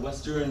tendency of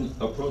Western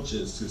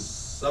approaches to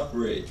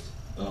separate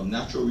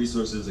natural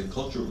resources and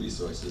cultural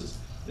resources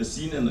is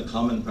seen in the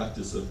common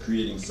practice of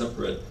creating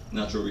separate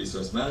natural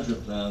resource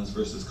management plans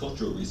versus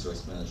cultural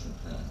resource management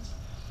plans.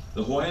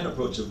 The Hawaiian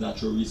approach of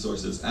natural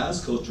resources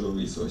as cultural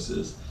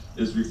resources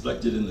is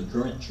reflected in the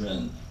current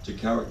trend to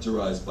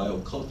characterize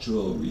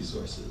biocultural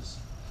resources.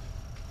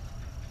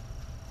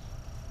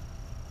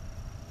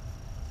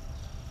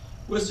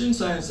 Western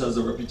science has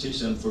a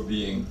reputation for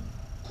being,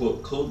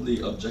 quote, coldly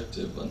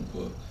objective,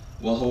 unquote,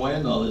 while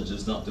Hawaiian knowledge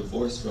is not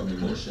divorced from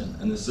emotion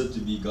and is said to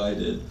be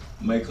guided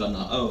mai ka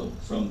na'au,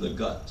 from the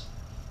gut.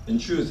 In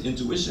truth,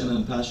 intuition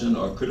and passion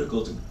are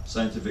critical to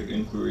scientific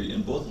inquiry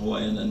in both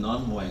Hawaiian and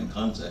non-Hawaiian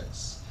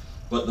contexts.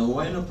 But the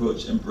Hawaiian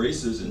approach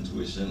embraces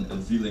intuition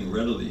and feeling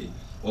readily,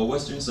 while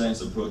Western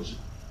science approach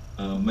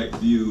might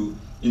view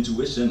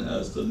intuition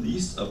as the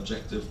least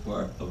objective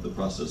part of the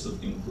process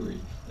of inquiry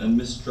and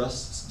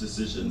mistrusts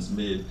decisions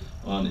made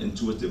on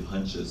intuitive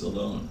hunches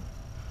alone.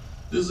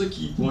 This is a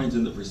key point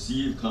in the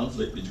perceived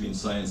conflict between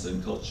science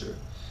and culture.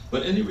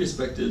 But any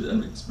respected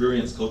and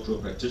experienced cultural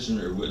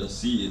practitioner would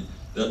accede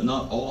that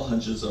not all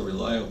hunches are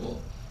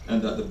reliable,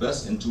 and that the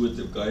best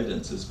intuitive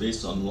guidance is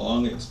based on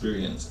long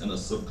experience and a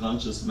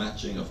subconscious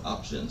matching of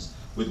options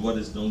with what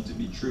is known to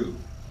be true.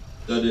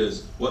 That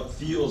is, what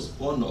feels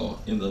pono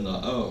in the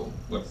na'au,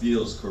 what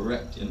feels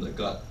correct in the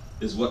gut,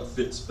 is what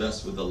fits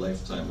best with a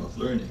lifetime of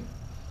learning.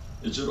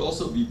 It should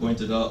also be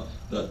pointed out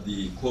that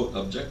the, quote,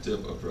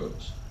 objective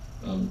approach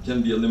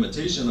can be a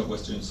limitation of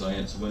Western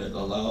science when it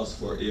allows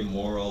for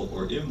amoral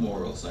or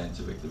immoral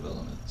scientific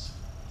developments.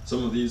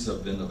 Some of these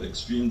have been of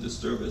extreme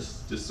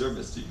disservice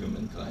to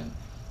humankind,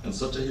 and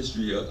such a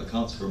history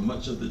accounts for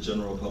much of the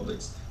general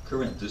public's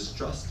current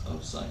distrust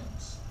of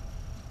science.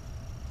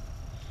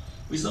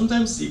 We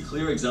sometimes see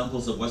clear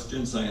examples of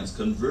Western science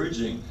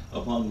converging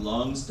upon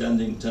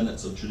long-standing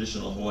tenets of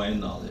traditional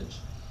Hawaiian knowledge.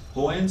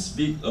 Hawaiians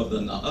speak of the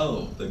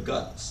na'au, the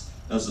guts,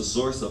 as a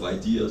source of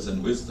ideas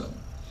and wisdom.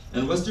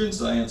 And Western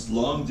science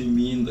long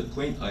demeaned the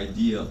quaint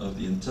idea of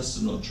the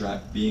intestinal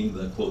tract being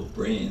the, quote,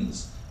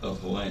 brains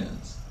of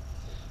Hawaiians.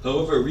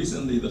 However,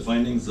 recently the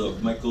findings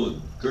of Michael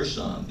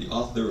Gershon, the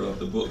author of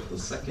the book The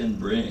Second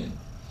Brain,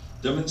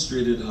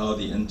 demonstrated how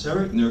the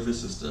enteric nervous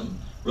system,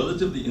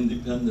 relatively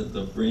independent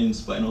of brain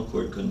spinal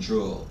cord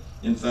control,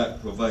 in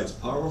fact provides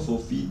powerful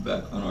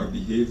feedback on our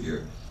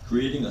behavior,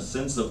 creating a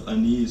sense of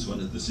unease when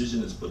a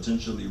decision is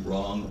potentially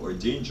wrong or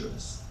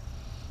dangerous.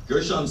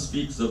 Gershon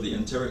speaks of the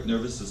enteric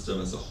nervous system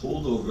as a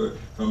holdover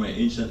from an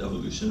ancient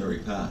evolutionary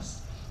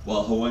past,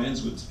 while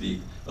Hawaiians would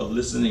speak of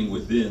listening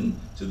within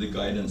to the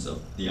guidance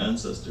of the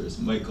ancestors,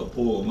 mai ka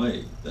po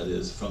mai, that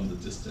is, from the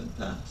distant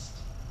past.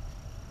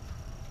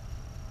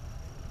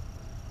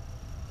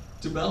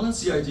 To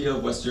balance the idea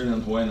of Western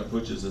and Hawaiian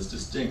approaches as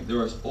distinct, there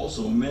are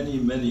also many,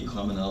 many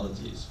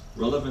commonalities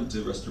relevant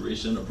to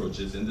restoration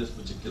approaches in this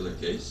particular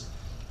case,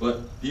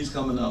 but these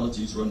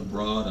commonalities run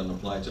broad and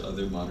apply to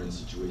other modern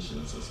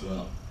situations as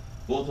well.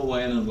 Both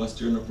Hawaiian and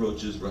Western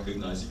approaches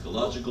recognize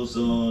ecological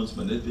zones,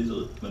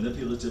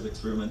 manipulative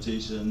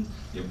experimentation,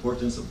 the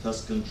importance of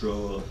pest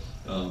control,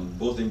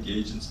 both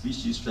engage in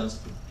species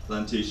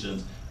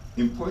transplantations.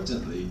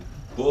 Importantly,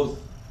 both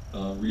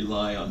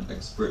rely on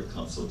expert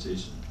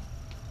consultation.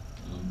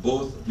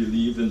 Both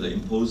believe in the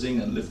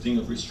imposing and lifting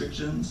of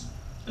restrictions,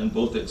 and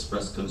both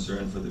express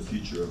concern for the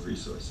future of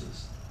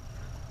resources.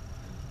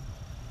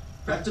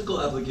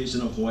 Practical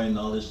application of Hawaiian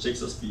knowledge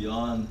takes us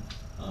beyond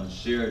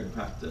shared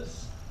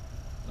practice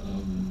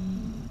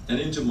and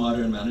into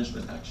modern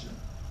management action.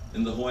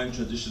 In the Hawaiian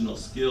traditional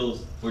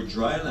skills for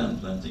dryland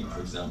planting,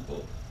 for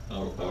example,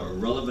 are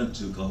relevant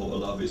to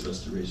Kaho'olawe's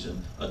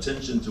restoration,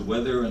 attention to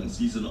weather and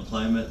seasonal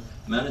climate,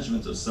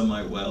 management of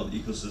semi-wild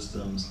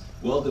ecosystems,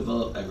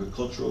 well-developed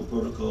agricultural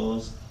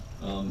protocols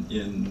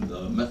in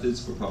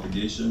methods for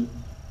propagation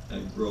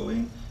and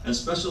growing, and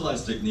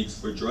specialized techniques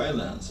for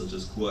dryland, such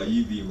as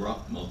kuaiwi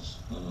rock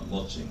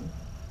mulching.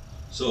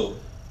 So,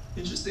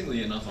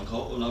 interestingly enough, on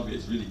Kaho'olawe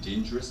it's really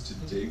dangerous to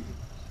dig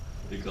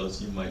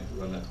because you might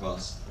run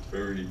across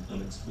buried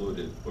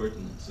unexploded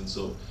ordnance. And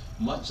so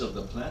much of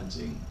the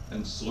planting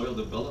and soil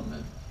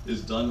development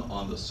is done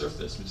on the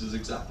surface, which is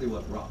exactly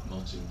what rock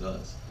mulching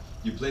does.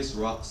 You place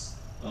rocks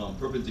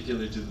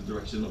perpendicular to the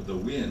direction of the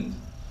wind,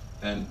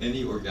 and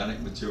any organic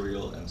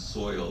material and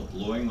soil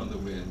blowing on the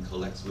wind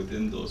collects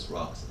within those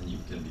rocks, and you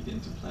can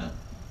begin to plant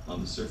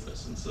on the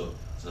surface. And so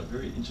it's a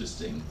very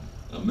interesting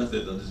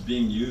method that is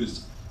being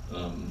used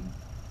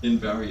in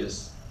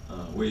various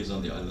ways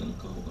on the island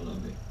of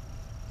Kaho'olawe.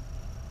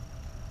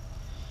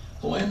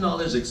 Hawaiian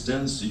knowledge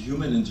extends to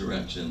human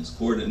interactions,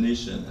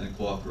 coordination, and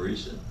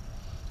cooperation.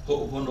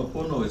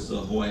 Ho'oponopono is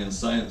the Hawaiian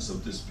science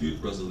of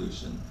dispute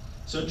resolution.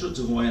 Central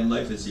to Hawaiian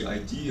life is the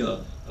idea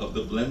of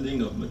the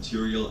blending of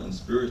material and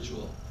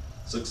spiritual.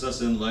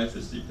 Success in life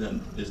is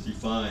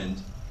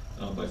defined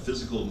by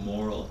physical,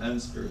 moral,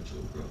 and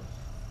spiritual growth.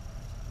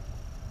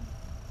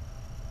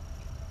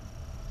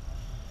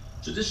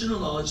 Traditional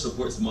knowledge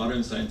supports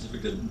modern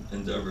scientific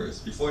endeavors.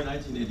 Before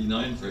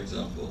 1989, for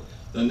example,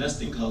 the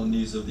nesting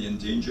colonies of the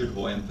endangered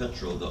Hawaiian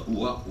petrel, the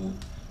ua'u,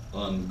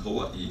 on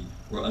Kauai,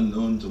 were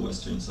unknown to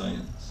Western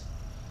science.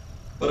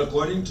 But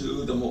according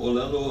to the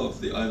mo'olelo of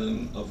the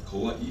island of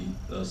Kauai,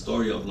 the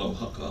story of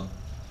Lauhaka,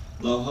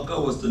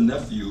 Lauhaka was the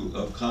nephew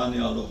of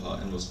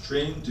Kanealoha and was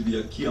trained to be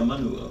a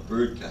kiamanu, a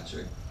bird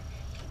catcher.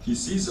 He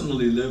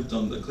seasonally lived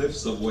on the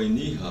cliffs of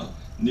Wainiha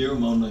near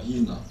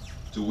Maunahina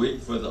to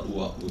wait for the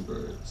ua'u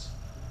birds.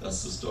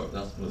 That's the story.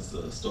 That was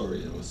the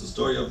story. It was the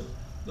story of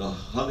the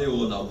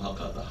Haleo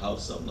Lauhaka, the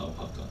house of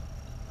Lauhaka.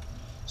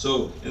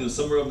 So in the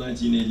summer of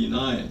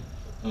 1989,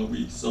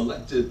 we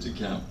selected to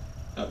camp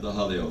at the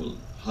Haleo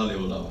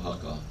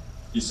Lauhaka,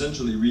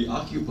 essentially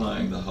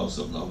reoccupying the house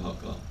of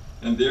Lauhaka.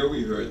 And there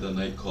we heard the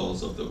night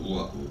calls of the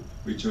ua'u,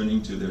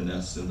 returning to their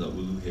nests in the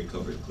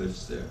uluhe-covered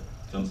cliffs there,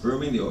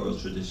 confirming the oral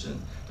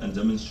tradition and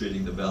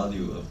demonstrating the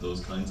value of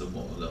those kinds of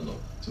mo'olelo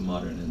to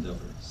modern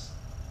endeavors.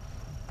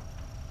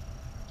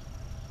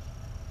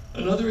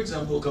 Another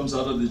example comes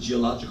out of the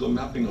geological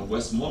mapping of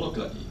West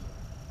Molokai.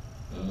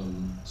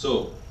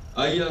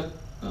 Aya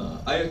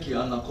ki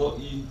ana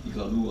ko'i I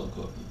kalua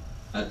ko'i.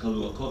 At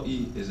kalua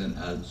ko'i is an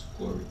adze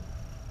quarry.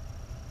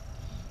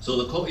 So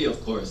the ko'i,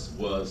 of course,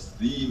 was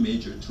the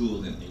major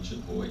tool in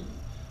ancient Hawaii.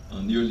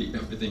 Nearly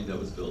everything that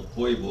was built,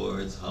 poi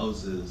boards,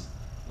 houses,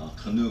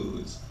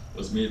 canoes,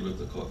 was made with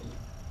the ko'i.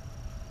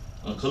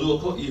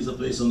 Kaluako'i is a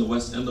place on the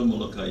west end of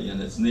Molokai,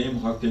 and its name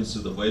harkens to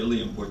the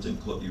vitally important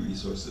ko'i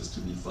resources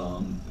to be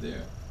found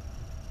there.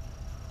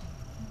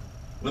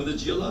 When the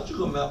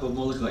geological map of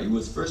Molokai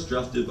was first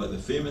drafted by the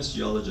famous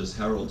geologist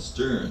Harold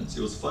Stearns,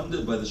 it was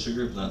funded by the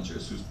sugar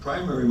planters whose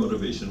primary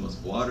motivation was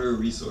water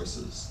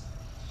resources.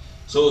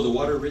 So the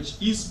water-rich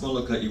East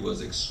Molokai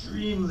was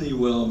extremely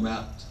well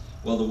mapped,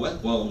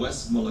 while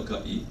West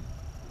Molokai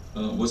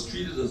was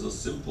treated as a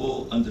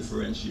simple,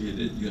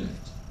 undifferentiated unit.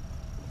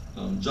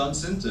 John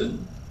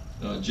Sinton,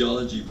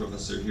 geology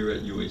professor here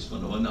at UH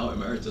Manoa, now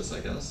emeritus I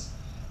guess,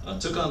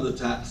 took on the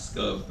task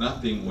of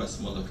mapping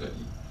West Molokai,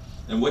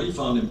 and what he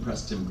found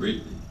impressed him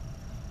greatly.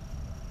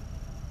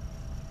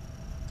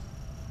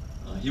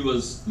 He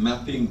was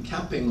mapping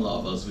capping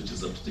lavas, which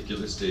is a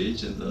particular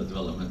stage in the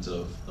development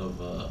of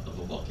a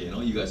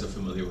volcano. You guys are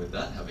familiar with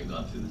that, having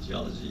gone through the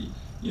geology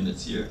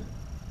units here.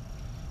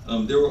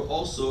 There were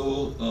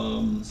also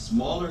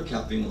smaller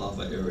capping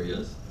lava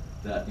areas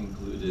that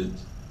included,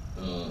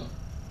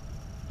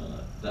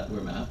 that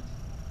were mapped.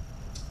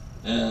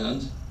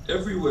 And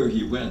everywhere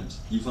he went,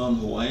 he found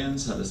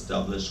Hawaiians had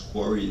established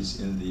quarries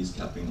in these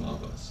capping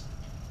lavas.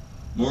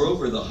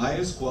 Moreover, the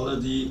highest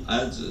quality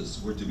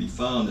adzes were to be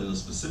found in a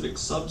specific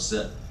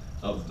subset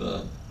of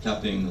the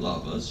capping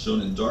lavas, shown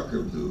in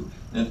darker blue,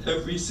 and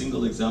every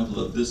single example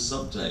of this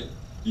subtype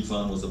he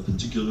found was a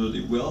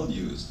particularly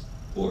well-used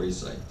quarry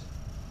site.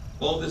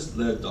 All this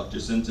led Dr.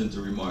 Sinton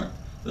to remark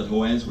that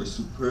Hawaiians were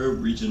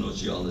superb regional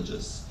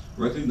geologists,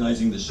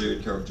 recognizing the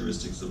shared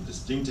characteristics of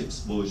distinct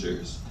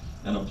exposures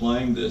and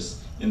applying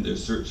this in their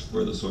search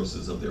for the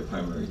sources of their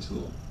primary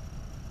tool.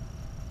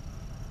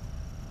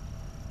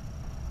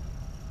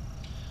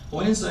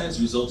 Hawaiian science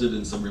resulted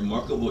in some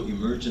remarkable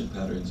emergent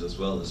patterns as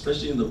well,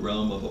 especially in the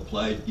realm of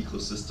applied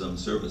ecosystem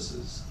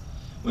services.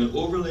 When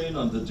overlain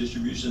on the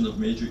distribution of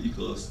major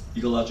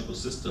ecological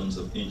systems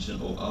of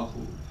ancient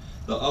Oahu,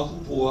 the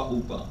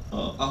Ahupua'a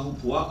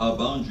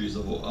boundaries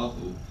of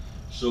Oahu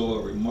show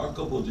a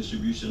remarkable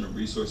distribution of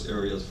resource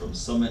areas from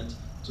summit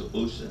to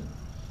ocean.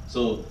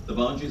 So the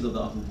boundaries of the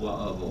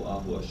Ahupua'a of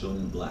Oahu are shown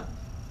in black.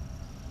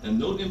 And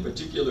note in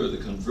particular the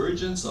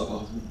convergence of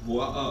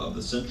Ahupua'a of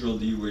the central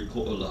leeward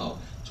Ko'olau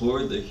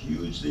toward the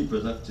hugely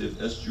productive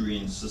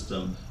estuarine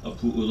system of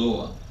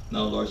Pu'uloa,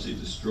 now largely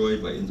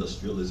destroyed by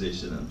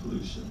industrialization and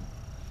pollution.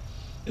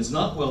 It's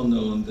not well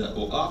known that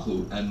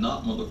Oahu and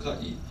not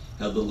Molokai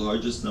had the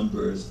largest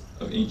numbers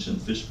of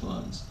ancient fish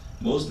ponds,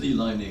 mostly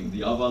lining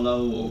the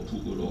Awalau o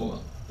Pu'uloa,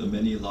 the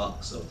many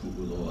locks of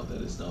Pu'uloa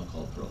that is now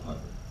called Pearl Harbor.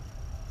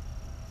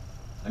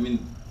 I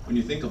mean, when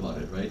you think about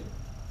it, right?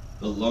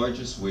 The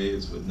largest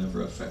waves would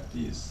never affect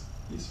these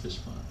fish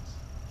ponds.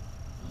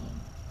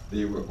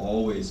 They were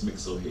always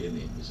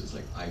mixohaline, which is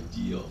like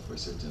ideal for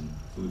certain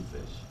food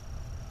fish.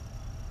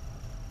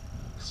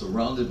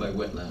 Surrounded by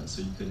wetlands,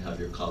 so you could have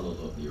your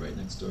kalolo be right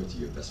next door to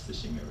your best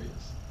fishing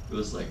areas. It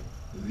was like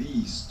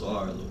the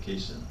star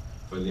location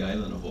for the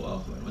island of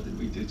Oahu, and what did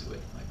we do to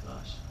it? My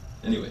gosh.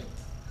 Anyway,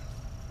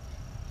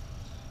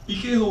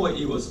 Ike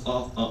Hawaii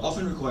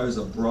often requires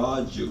a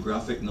broad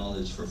geographic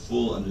knowledge for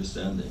full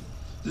understanding.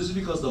 This is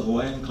because the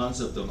Hawaiian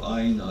concept of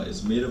aina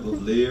is made up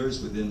of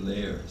layers within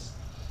layers.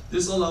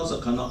 This allows a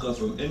Kanaka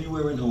from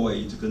anywhere in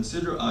Hawaii to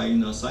consider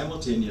aina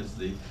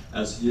simultaneously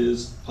as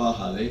his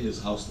pahale,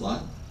 his house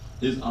lot,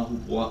 his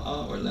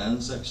ahupua'a or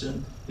land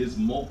section, his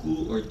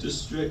moku or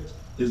district,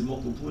 his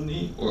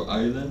mokupuni or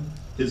island,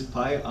 his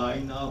pai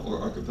aina or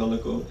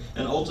archipelago,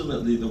 and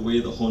ultimately the way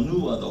the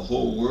honua, the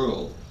whole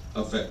world,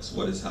 affects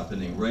what is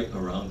happening right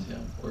around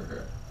him or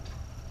her.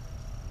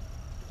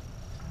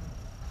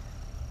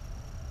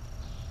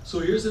 So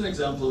here's an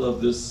example of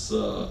this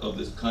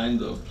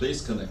kind of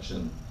place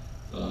connection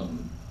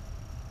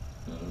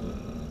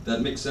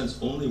that makes sense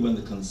only when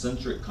the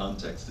concentric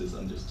context is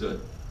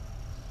understood.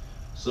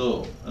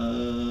 So,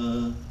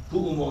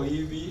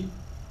 Pu'umoiwi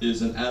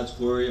is an adze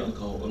quarry on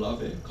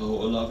Kaho'olawe.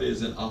 Kaho'olawe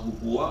is an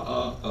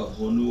ahupua'a of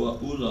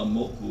Honua'ula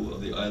moku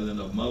of the island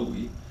of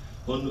Maui.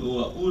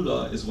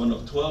 Honua'ula is one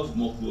of 12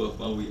 moku of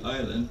Maui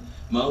Island.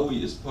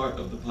 Maui is part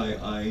of the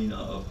Pai'aina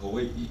of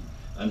Hawaii.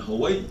 And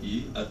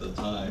Hawaii, at the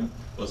time,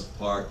 was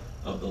part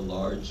of the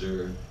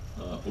larger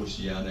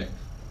oceanic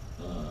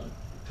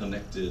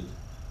connected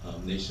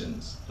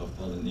nations of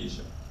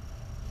Polynesia.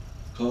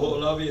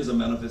 Kaho'olawe is a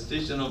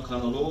manifestation of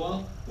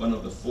Kanaloa, one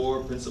of the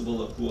 4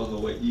 principal Akua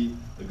Hawaii,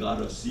 the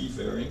god of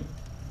seafaring.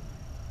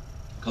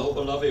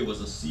 Kaho'olawe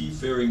was a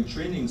seafaring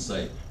training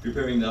site,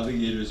 preparing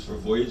navigators for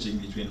voyaging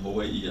between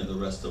Hawaii and the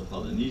rest of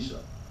Polynesia.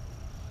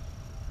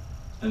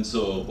 And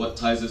so what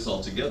ties this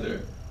all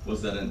together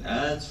was that an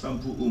adze from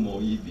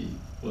Pu'umoiwi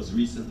was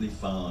recently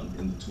found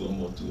in the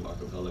Tuamotu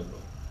archipelago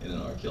in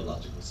an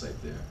archaeological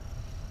site there.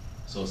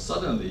 So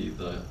suddenly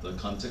the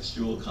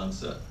contextual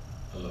concept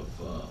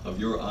of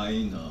your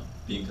aina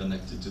being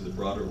connected to the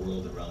broader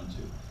world around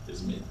you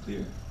is made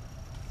clear.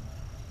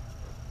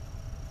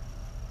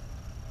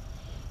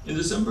 In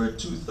December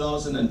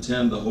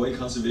 2010, the Hawaii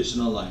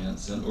Conservation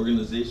Alliance, an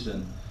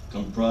organization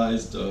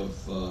comprised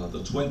of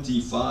the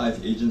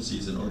 25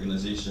 agencies and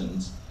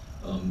organizations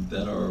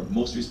that are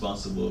most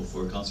responsible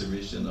for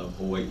conservation of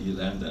Hawaii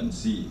land and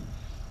sea,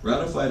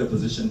 ratified a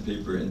position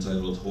paper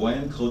entitled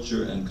Hawaiian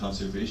Culture and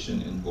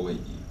Conservation in Hawaii,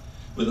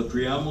 with a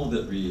preamble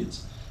that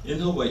reads, "In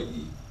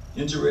Hawaii,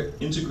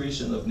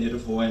 integration of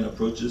Native Hawaiian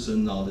approaches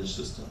and knowledge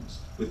systems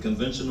with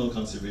conventional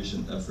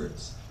conservation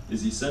efforts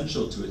is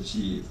essential to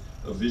achieve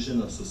a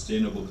vision of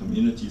sustainable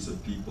communities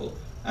of people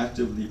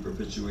actively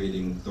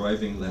perpetuating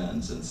thriving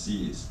lands and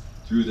seas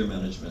through their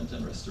management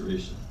and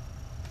restoration.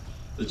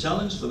 The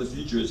challenge for the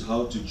future is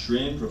how to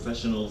train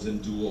professionals in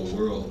dual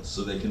worlds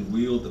so they can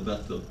wield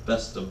the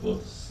best of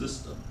both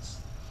systems.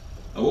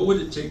 What would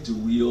it take to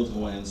wield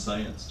Hawaiian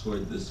science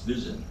toward this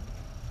vision?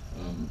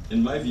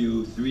 In my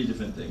view, 3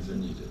 different things are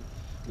needed.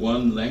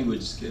 1,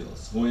 language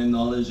skills. Hawaiian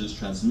knowledge is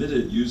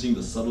transmitted using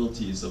the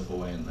subtleties of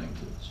Hawaiian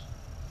language.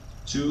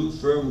 2,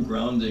 firm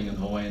grounding in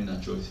Hawaiian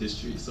natural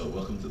history, so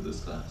welcome to this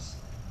class.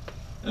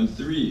 And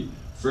 3,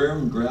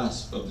 firm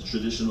grasp of the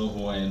traditional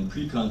Hawaiian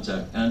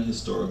pre-contact and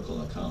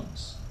historical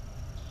accounts.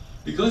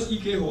 Because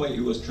Ike Hawaii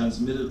was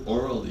transmitted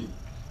orally,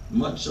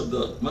 much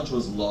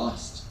was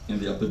lost in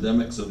the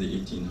epidemics of the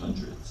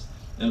 1800s,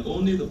 and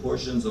only the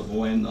portions of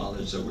Hawaiian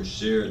knowledge that were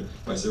shared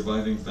by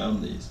surviving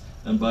families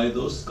and by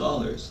those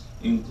scholars,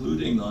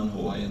 including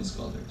non-Hawaiian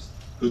scholars,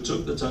 who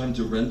took the time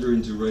to render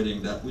into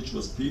writing that which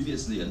was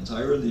previously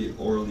entirely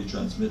orally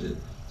transmitted,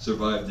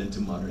 survived into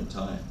modern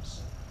times.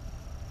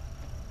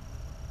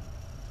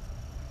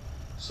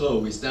 So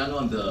we stand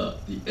on the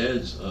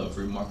edge of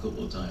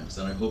remarkable times,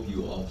 and I hope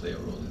you all play a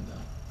role in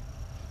that.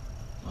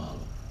 Mahalo.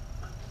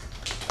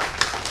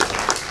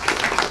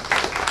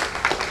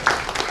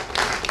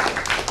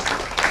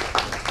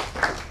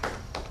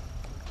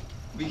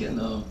 We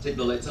can take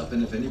the lights up,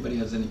 and if anybody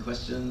has any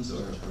questions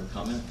or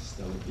comments,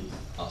 that would be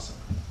awesome.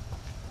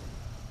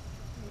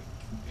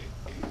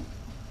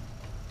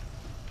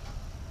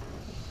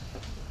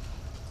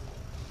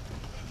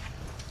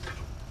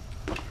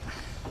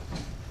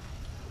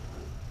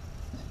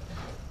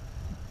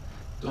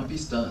 Don't be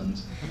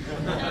stunned.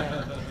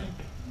 How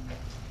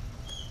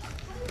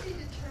did you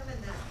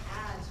determine that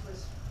ads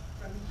was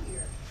from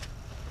here?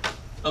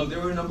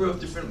 There were a number of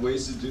different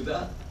ways to do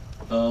that.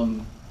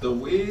 The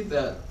way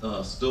that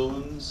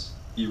stones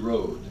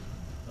erode,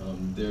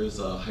 there's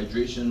a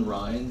hydration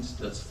rind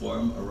that's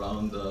formed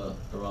around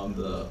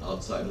the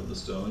outside of the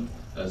stone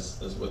as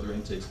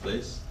weathering takes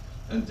place,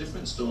 and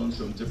different stones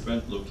from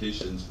different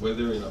locations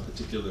weather in a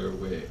particular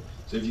way.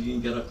 So if you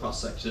can get a cross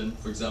section,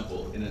 for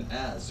example, in an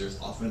adze, there's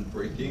often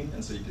breaking,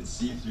 and so you can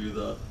see through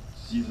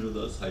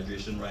those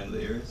hydration rind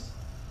layers,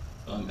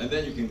 and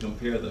then you can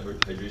compare the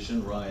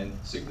hydration rind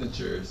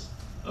signatures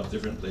of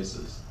different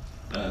places.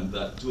 And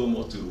that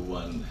Tuamotu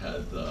one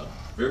had the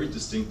very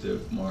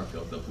distinctive mark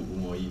of the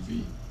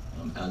Pu'umoiwi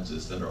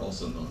adzes that are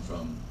also known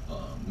from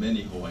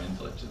many Hawaiian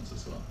collections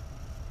as well.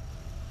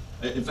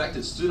 In fact,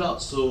 it stood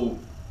out so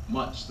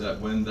much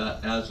that when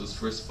that adze was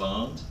first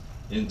found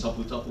in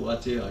Tapu Tapu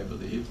Ate, I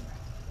believe,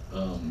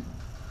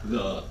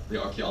 the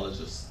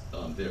archaeologists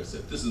there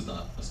said, "This is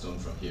not a stone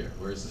from here.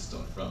 Where is this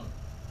stone from?"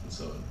 And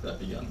so that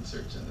began the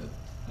search, and it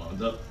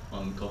wound up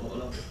on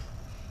Koho'olawe.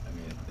 I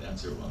mean, the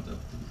answer wound up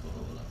to be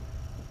Koho'olawe.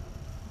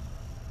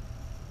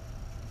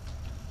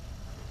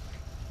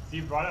 So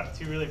you brought up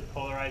 2 really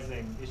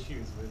polarizing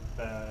issues with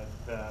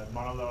the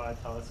Mauna Loa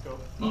telescope.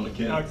 Mauna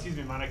Kea. No, excuse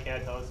me, Mauna Kea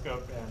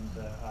telescope and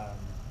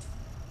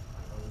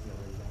what was the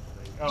other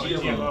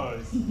example?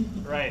 GMOs.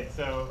 GMOs. Right.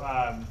 So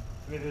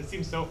it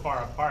seems so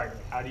far apart.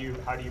 How do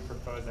you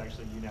propose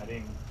actually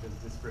uniting those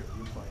disparate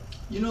viewpoints?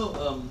 You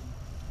know,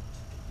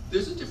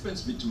 there's a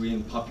difference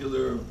between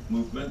popular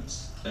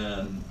movements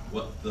and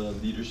what the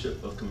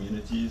leadership of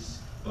communities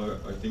are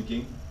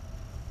thinking.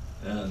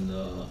 And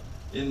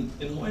in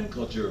Hawaiian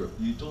culture,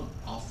 you don't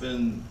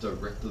often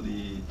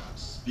directly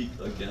speak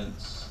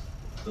against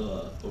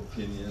the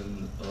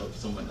opinion of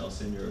someone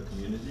else in your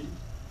community.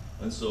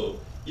 And so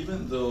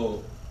even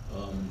though,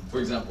 for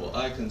example,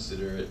 I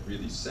consider it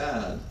really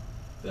sad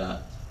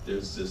that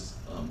there's this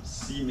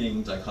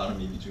seeming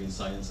dichotomy between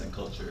science and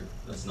culture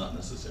that's not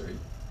necessary.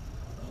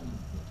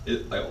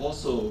 I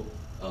also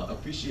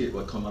appreciate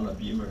what Kamana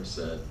Beamer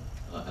said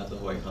at the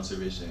Hawaii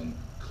Conservation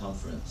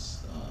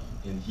Conference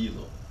in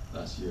Hilo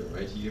last year,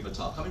 right? He gave a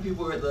talk. How many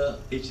people were at the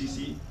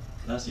HCC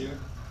last year?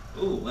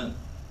 Oh, one.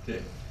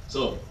 Okay.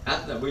 So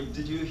at that,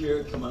 did you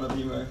hear Kamana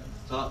Beamer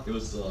talk? It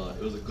was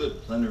a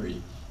good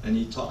plenary, and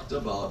he talked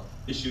about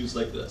issues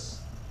like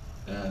this,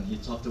 and he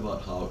talked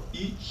about how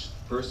each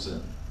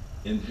person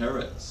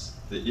inherits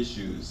the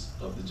issues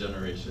of the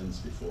generations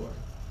before,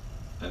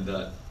 and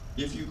that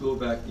if you go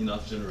back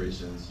enough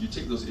generations, you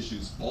take those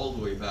issues all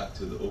the way back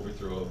to the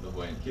overthrow of the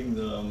Hawaiian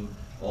Kingdom,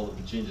 all of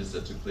the changes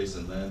that took place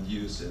in land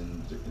use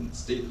and in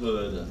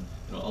statehood,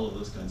 and all of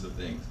those kinds of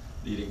things,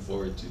 leading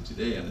forward to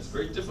today. And it's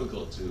very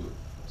difficult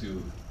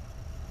to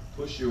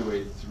push your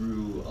way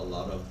through a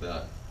lot of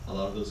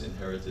those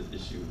inherited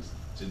issues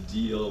to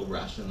deal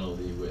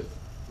rationally with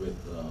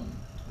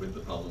the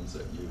problems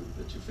that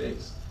you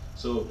face.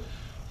 So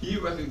he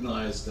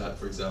recognized that,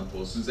 for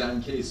example,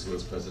 Suzanne Case, who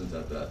was present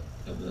at that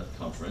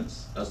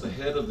conference, as the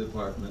head of the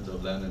Department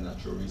of Land and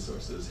Natural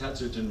Resources, had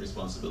certain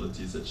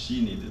responsibilities that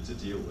she needed to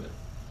deal with.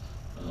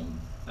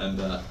 And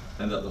that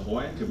the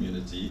Hawaiian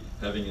community,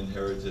 having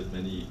inherited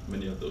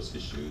many of those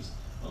issues,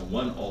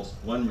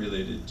 one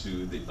related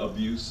to the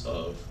abuse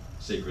of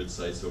sacred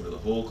sites over the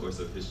whole course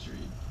of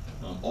history,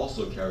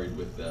 also carried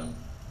with them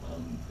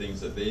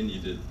things that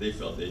they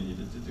felt they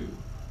needed to do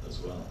as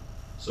well.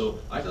 So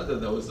I thought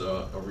that was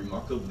a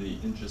remarkably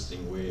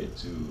interesting way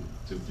to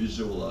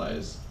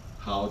visualize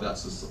how that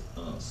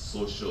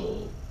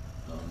social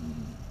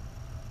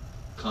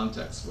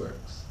context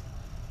works.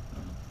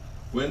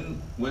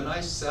 When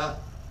I sat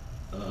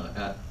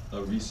at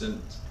a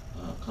recent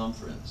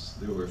conference,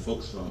 there were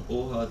folks from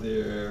OHA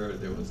there.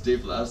 There was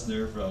Dave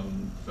Lasner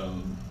from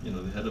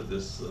the head of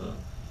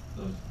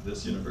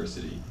this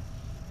university,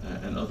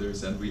 and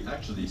others, and we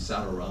actually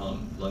sat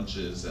around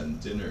lunches and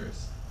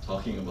dinners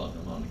talking about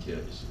the Mauna Kea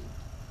issue.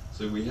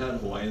 So we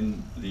had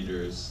Hawaiian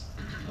leaders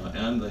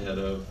and the head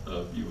of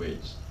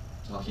UH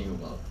talking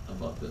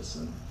about this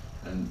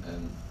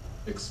and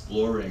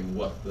exploring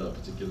what the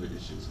particular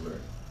issues were.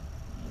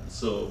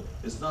 So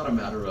it's not a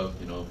matter of,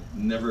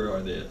 never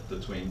are the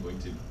twain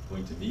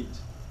going to meet.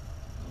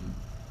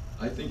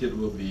 I think it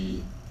will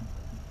be,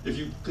 if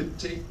you could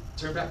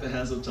turn back the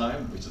hands of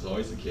time, which is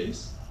always the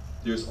case,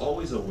 there's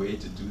always a way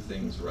to do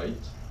things right,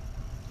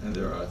 and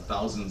there are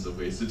thousands of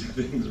ways to do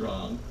things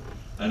wrong,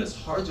 and it's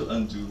hard to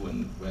undo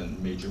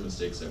when major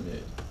mistakes are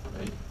made,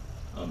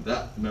 right?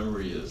 That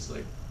memory is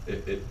like,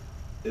 it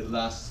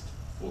lasts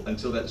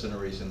until that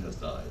generation has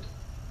died,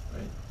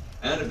 right?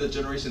 And if the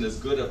generation is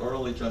good at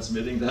orally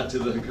transmitting that to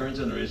the current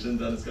generation,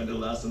 then it's going to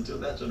last until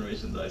that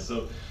generation dies.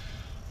 So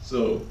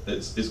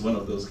it's one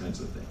of those kinds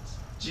of things.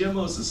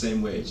 GMO is the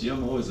same way.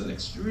 GMO is an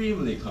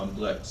extremely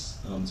complex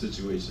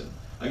situation.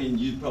 I mean,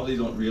 you probably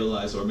don't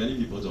realize, or many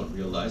people don't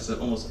realize, that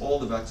almost all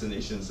the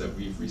vaccinations that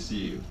we've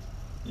received,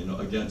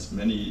 against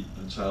many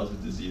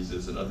childhood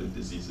diseases and other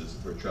diseases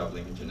if we're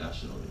traveling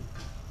internationally,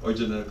 are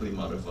genetically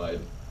modified,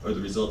 or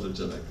the result of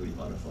genetically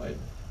modified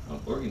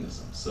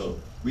organisms. So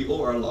we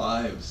owe our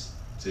lives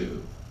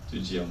to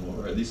GMO,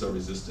 or at least our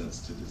resistance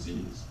to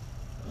disease.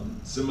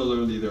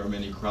 Similarly, there are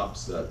many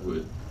crops that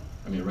would,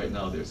 right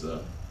now there's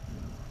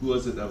who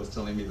was it that was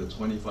telling me that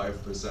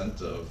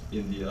 25% of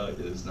India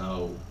is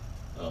now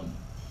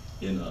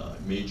in a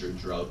major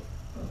drought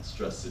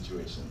stress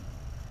situation.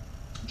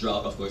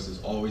 Drought, of course,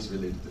 is always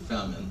related to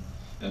famine,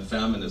 and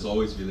famine is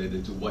always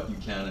related to what you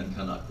can and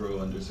cannot grow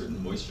under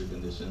certain moisture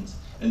conditions.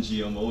 And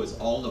GMO is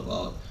all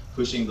about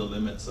pushing the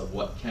limits of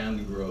what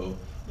can grow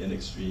in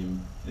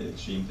extreme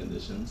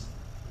conditions.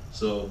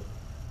 So,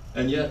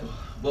 and yet,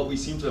 what we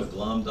seem to have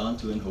glommed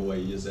onto in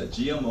Hawaii is that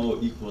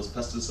GMO equals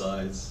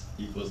pesticides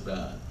equals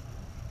bad,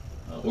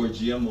 or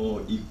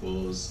GMO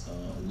equals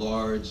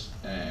large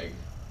ag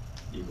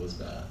equals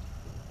bad.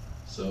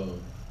 So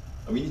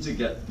we need to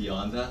get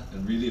beyond that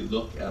and really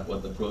look at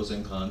what the pros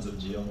and cons of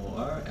GMO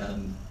are.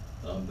 And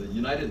the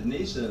United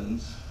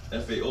Nations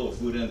FAO,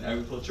 Food and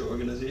Agriculture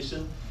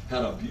Organization,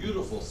 had a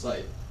beautiful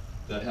site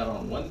that had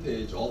on one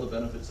page all the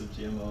benefits of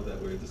GMO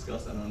that were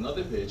discussed, and on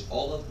another page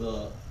all of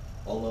the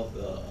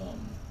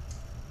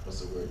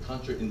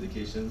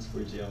contraindications for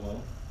GMO,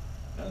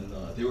 and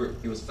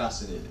it was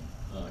fascinating.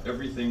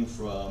 Everything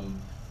from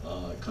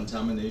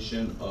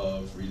contamination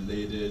of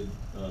related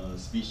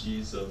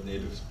species of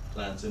native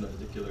plants in a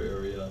particular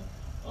area,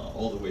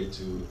 all the way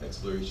to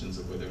explorations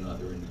of whether or not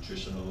there were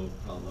nutritional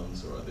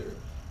problems or other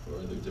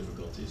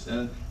difficulties.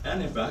 And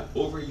in fact,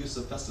 overuse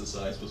of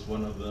pesticides was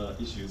one of the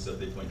issues that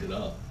they pointed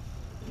out,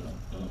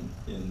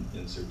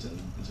 in certain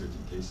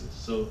cases.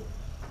 So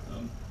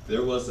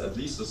there was at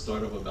least the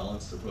start of a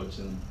balanced approach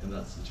in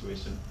that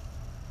situation.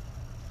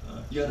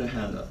 You had a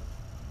hand up.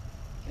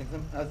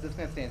 I was just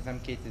going to say, in some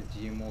cases,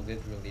 GMO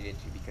is related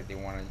to because they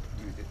want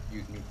to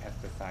use new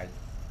pesticides,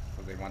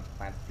 so they want the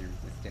plants to be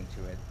resistant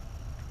to it.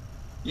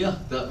 Yeah,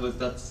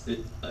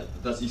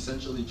 that's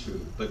essentially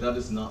true, but that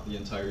is not the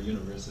entire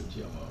universe of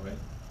GMO, right?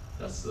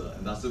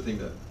 And that's the thing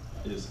that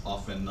is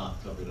often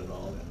not covered at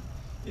all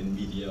in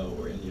media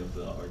or any of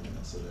the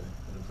arguments that are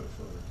put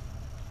forward.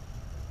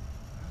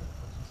 I have a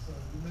question. So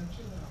you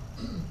mentioned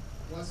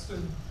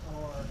Western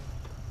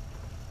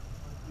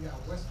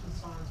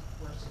science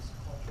versus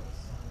cultural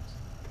science.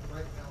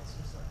 Right now, it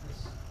seems like this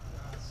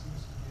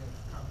seems to be a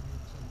coming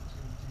to.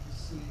 Do you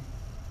see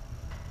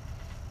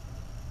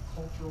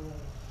cultural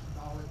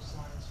knowledge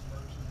science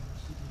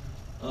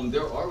emerging?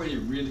 There are already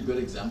really good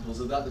examples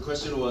of that. The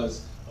question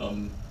was,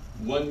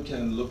 one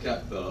can look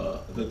at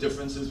the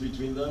differences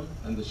between them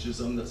and the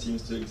schism that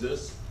seems to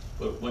exist,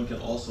 but one can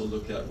also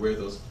look at where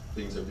those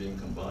things are being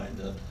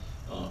combined.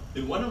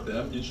 In one of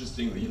them,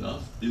 interestingly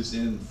enough, is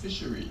in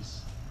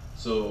fisheries.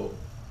 So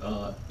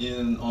on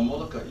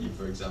Molokai,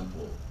 for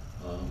example,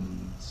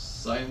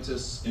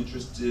 scientists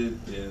interested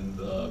in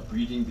the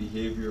breeding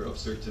behavior of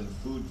certain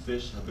food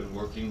fish have been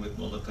working with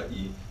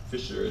Molokai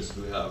fishers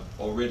who have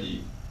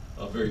already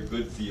a very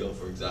good feel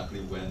for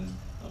exactly when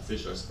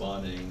fish are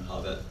spawning,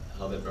 how that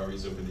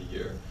varies over the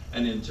year.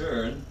 And in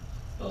turn,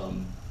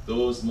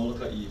 those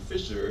Molokai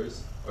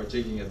fishers are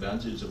taking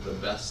advantage of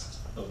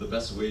the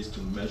best ways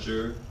to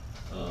measure,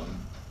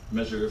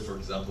 for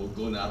example,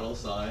 gonadal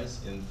size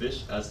in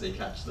fish as they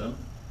catch them,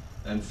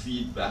 and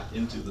feed back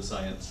into the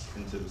science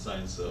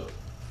of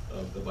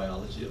the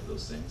biology of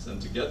those things.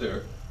 And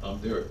together,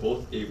 they're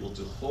both able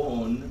to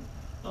hone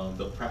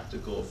the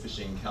practical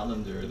fishing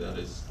calendar that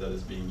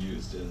is being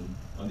used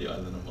on the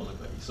island of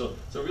Molokai. So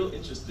it's a real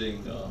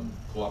interesting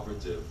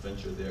cooperative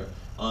venture there.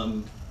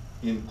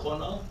 In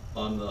Kona,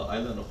 on the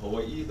island of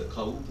Hawaii, the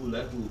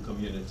Kaupulehu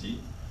community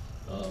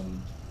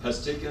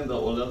has taken the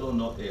Olelo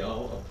no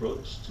Eao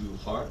approach to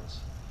heart,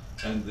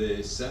 and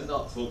they send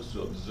out folks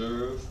to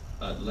observe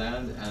at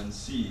land and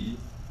sea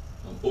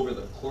over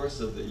the course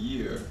of the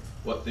year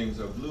what things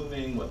are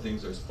blooming, what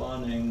things are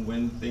spawning,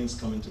 when things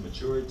come into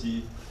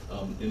maturity.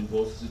 In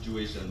both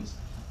situations,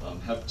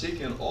 have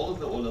taken all of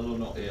the Olelo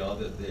no Ea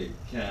that they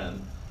can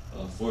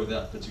for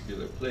that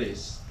particular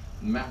place,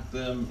 map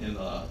them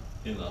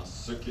in a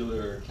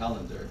circular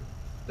calendar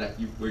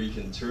where you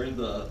can turn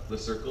the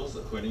circles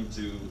according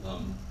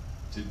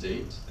to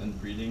date and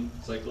breeding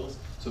cycles,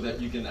 so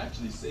that you can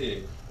actually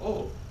say,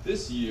 oh,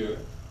 this year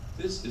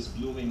this is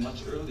blooming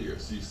much earlier.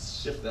 So you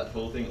shift that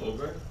whole thing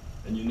over,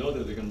 and you know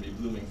that they're going to be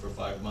blooming for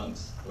 5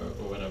 months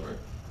or whatever.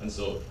 And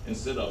so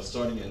instead of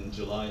starting in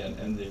July and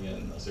ending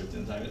in a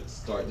certain time, it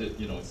started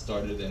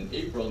in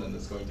April, and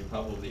it's going to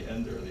probably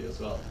end early as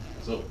well.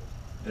 So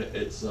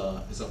it's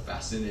a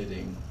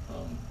fascinating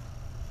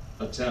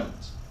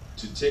attempt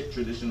to take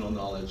traditional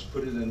knowledge,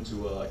 put it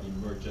into a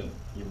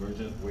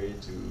emergent way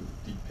to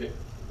depict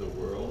the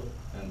world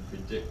and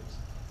predict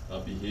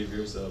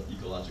behaviors of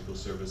ecological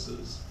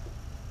services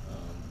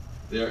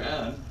there.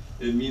 And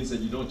it means that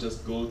you don't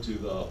just go to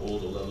the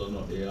old Olelo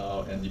no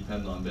Eao and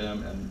depend on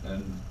them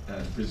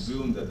and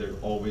presume that they're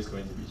always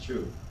going to be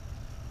true.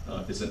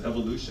 It's an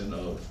evolution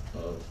of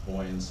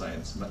Hawaiian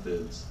science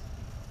methods,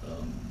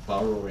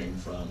 borrowing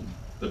from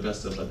the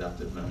best of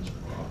adaptive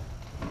management.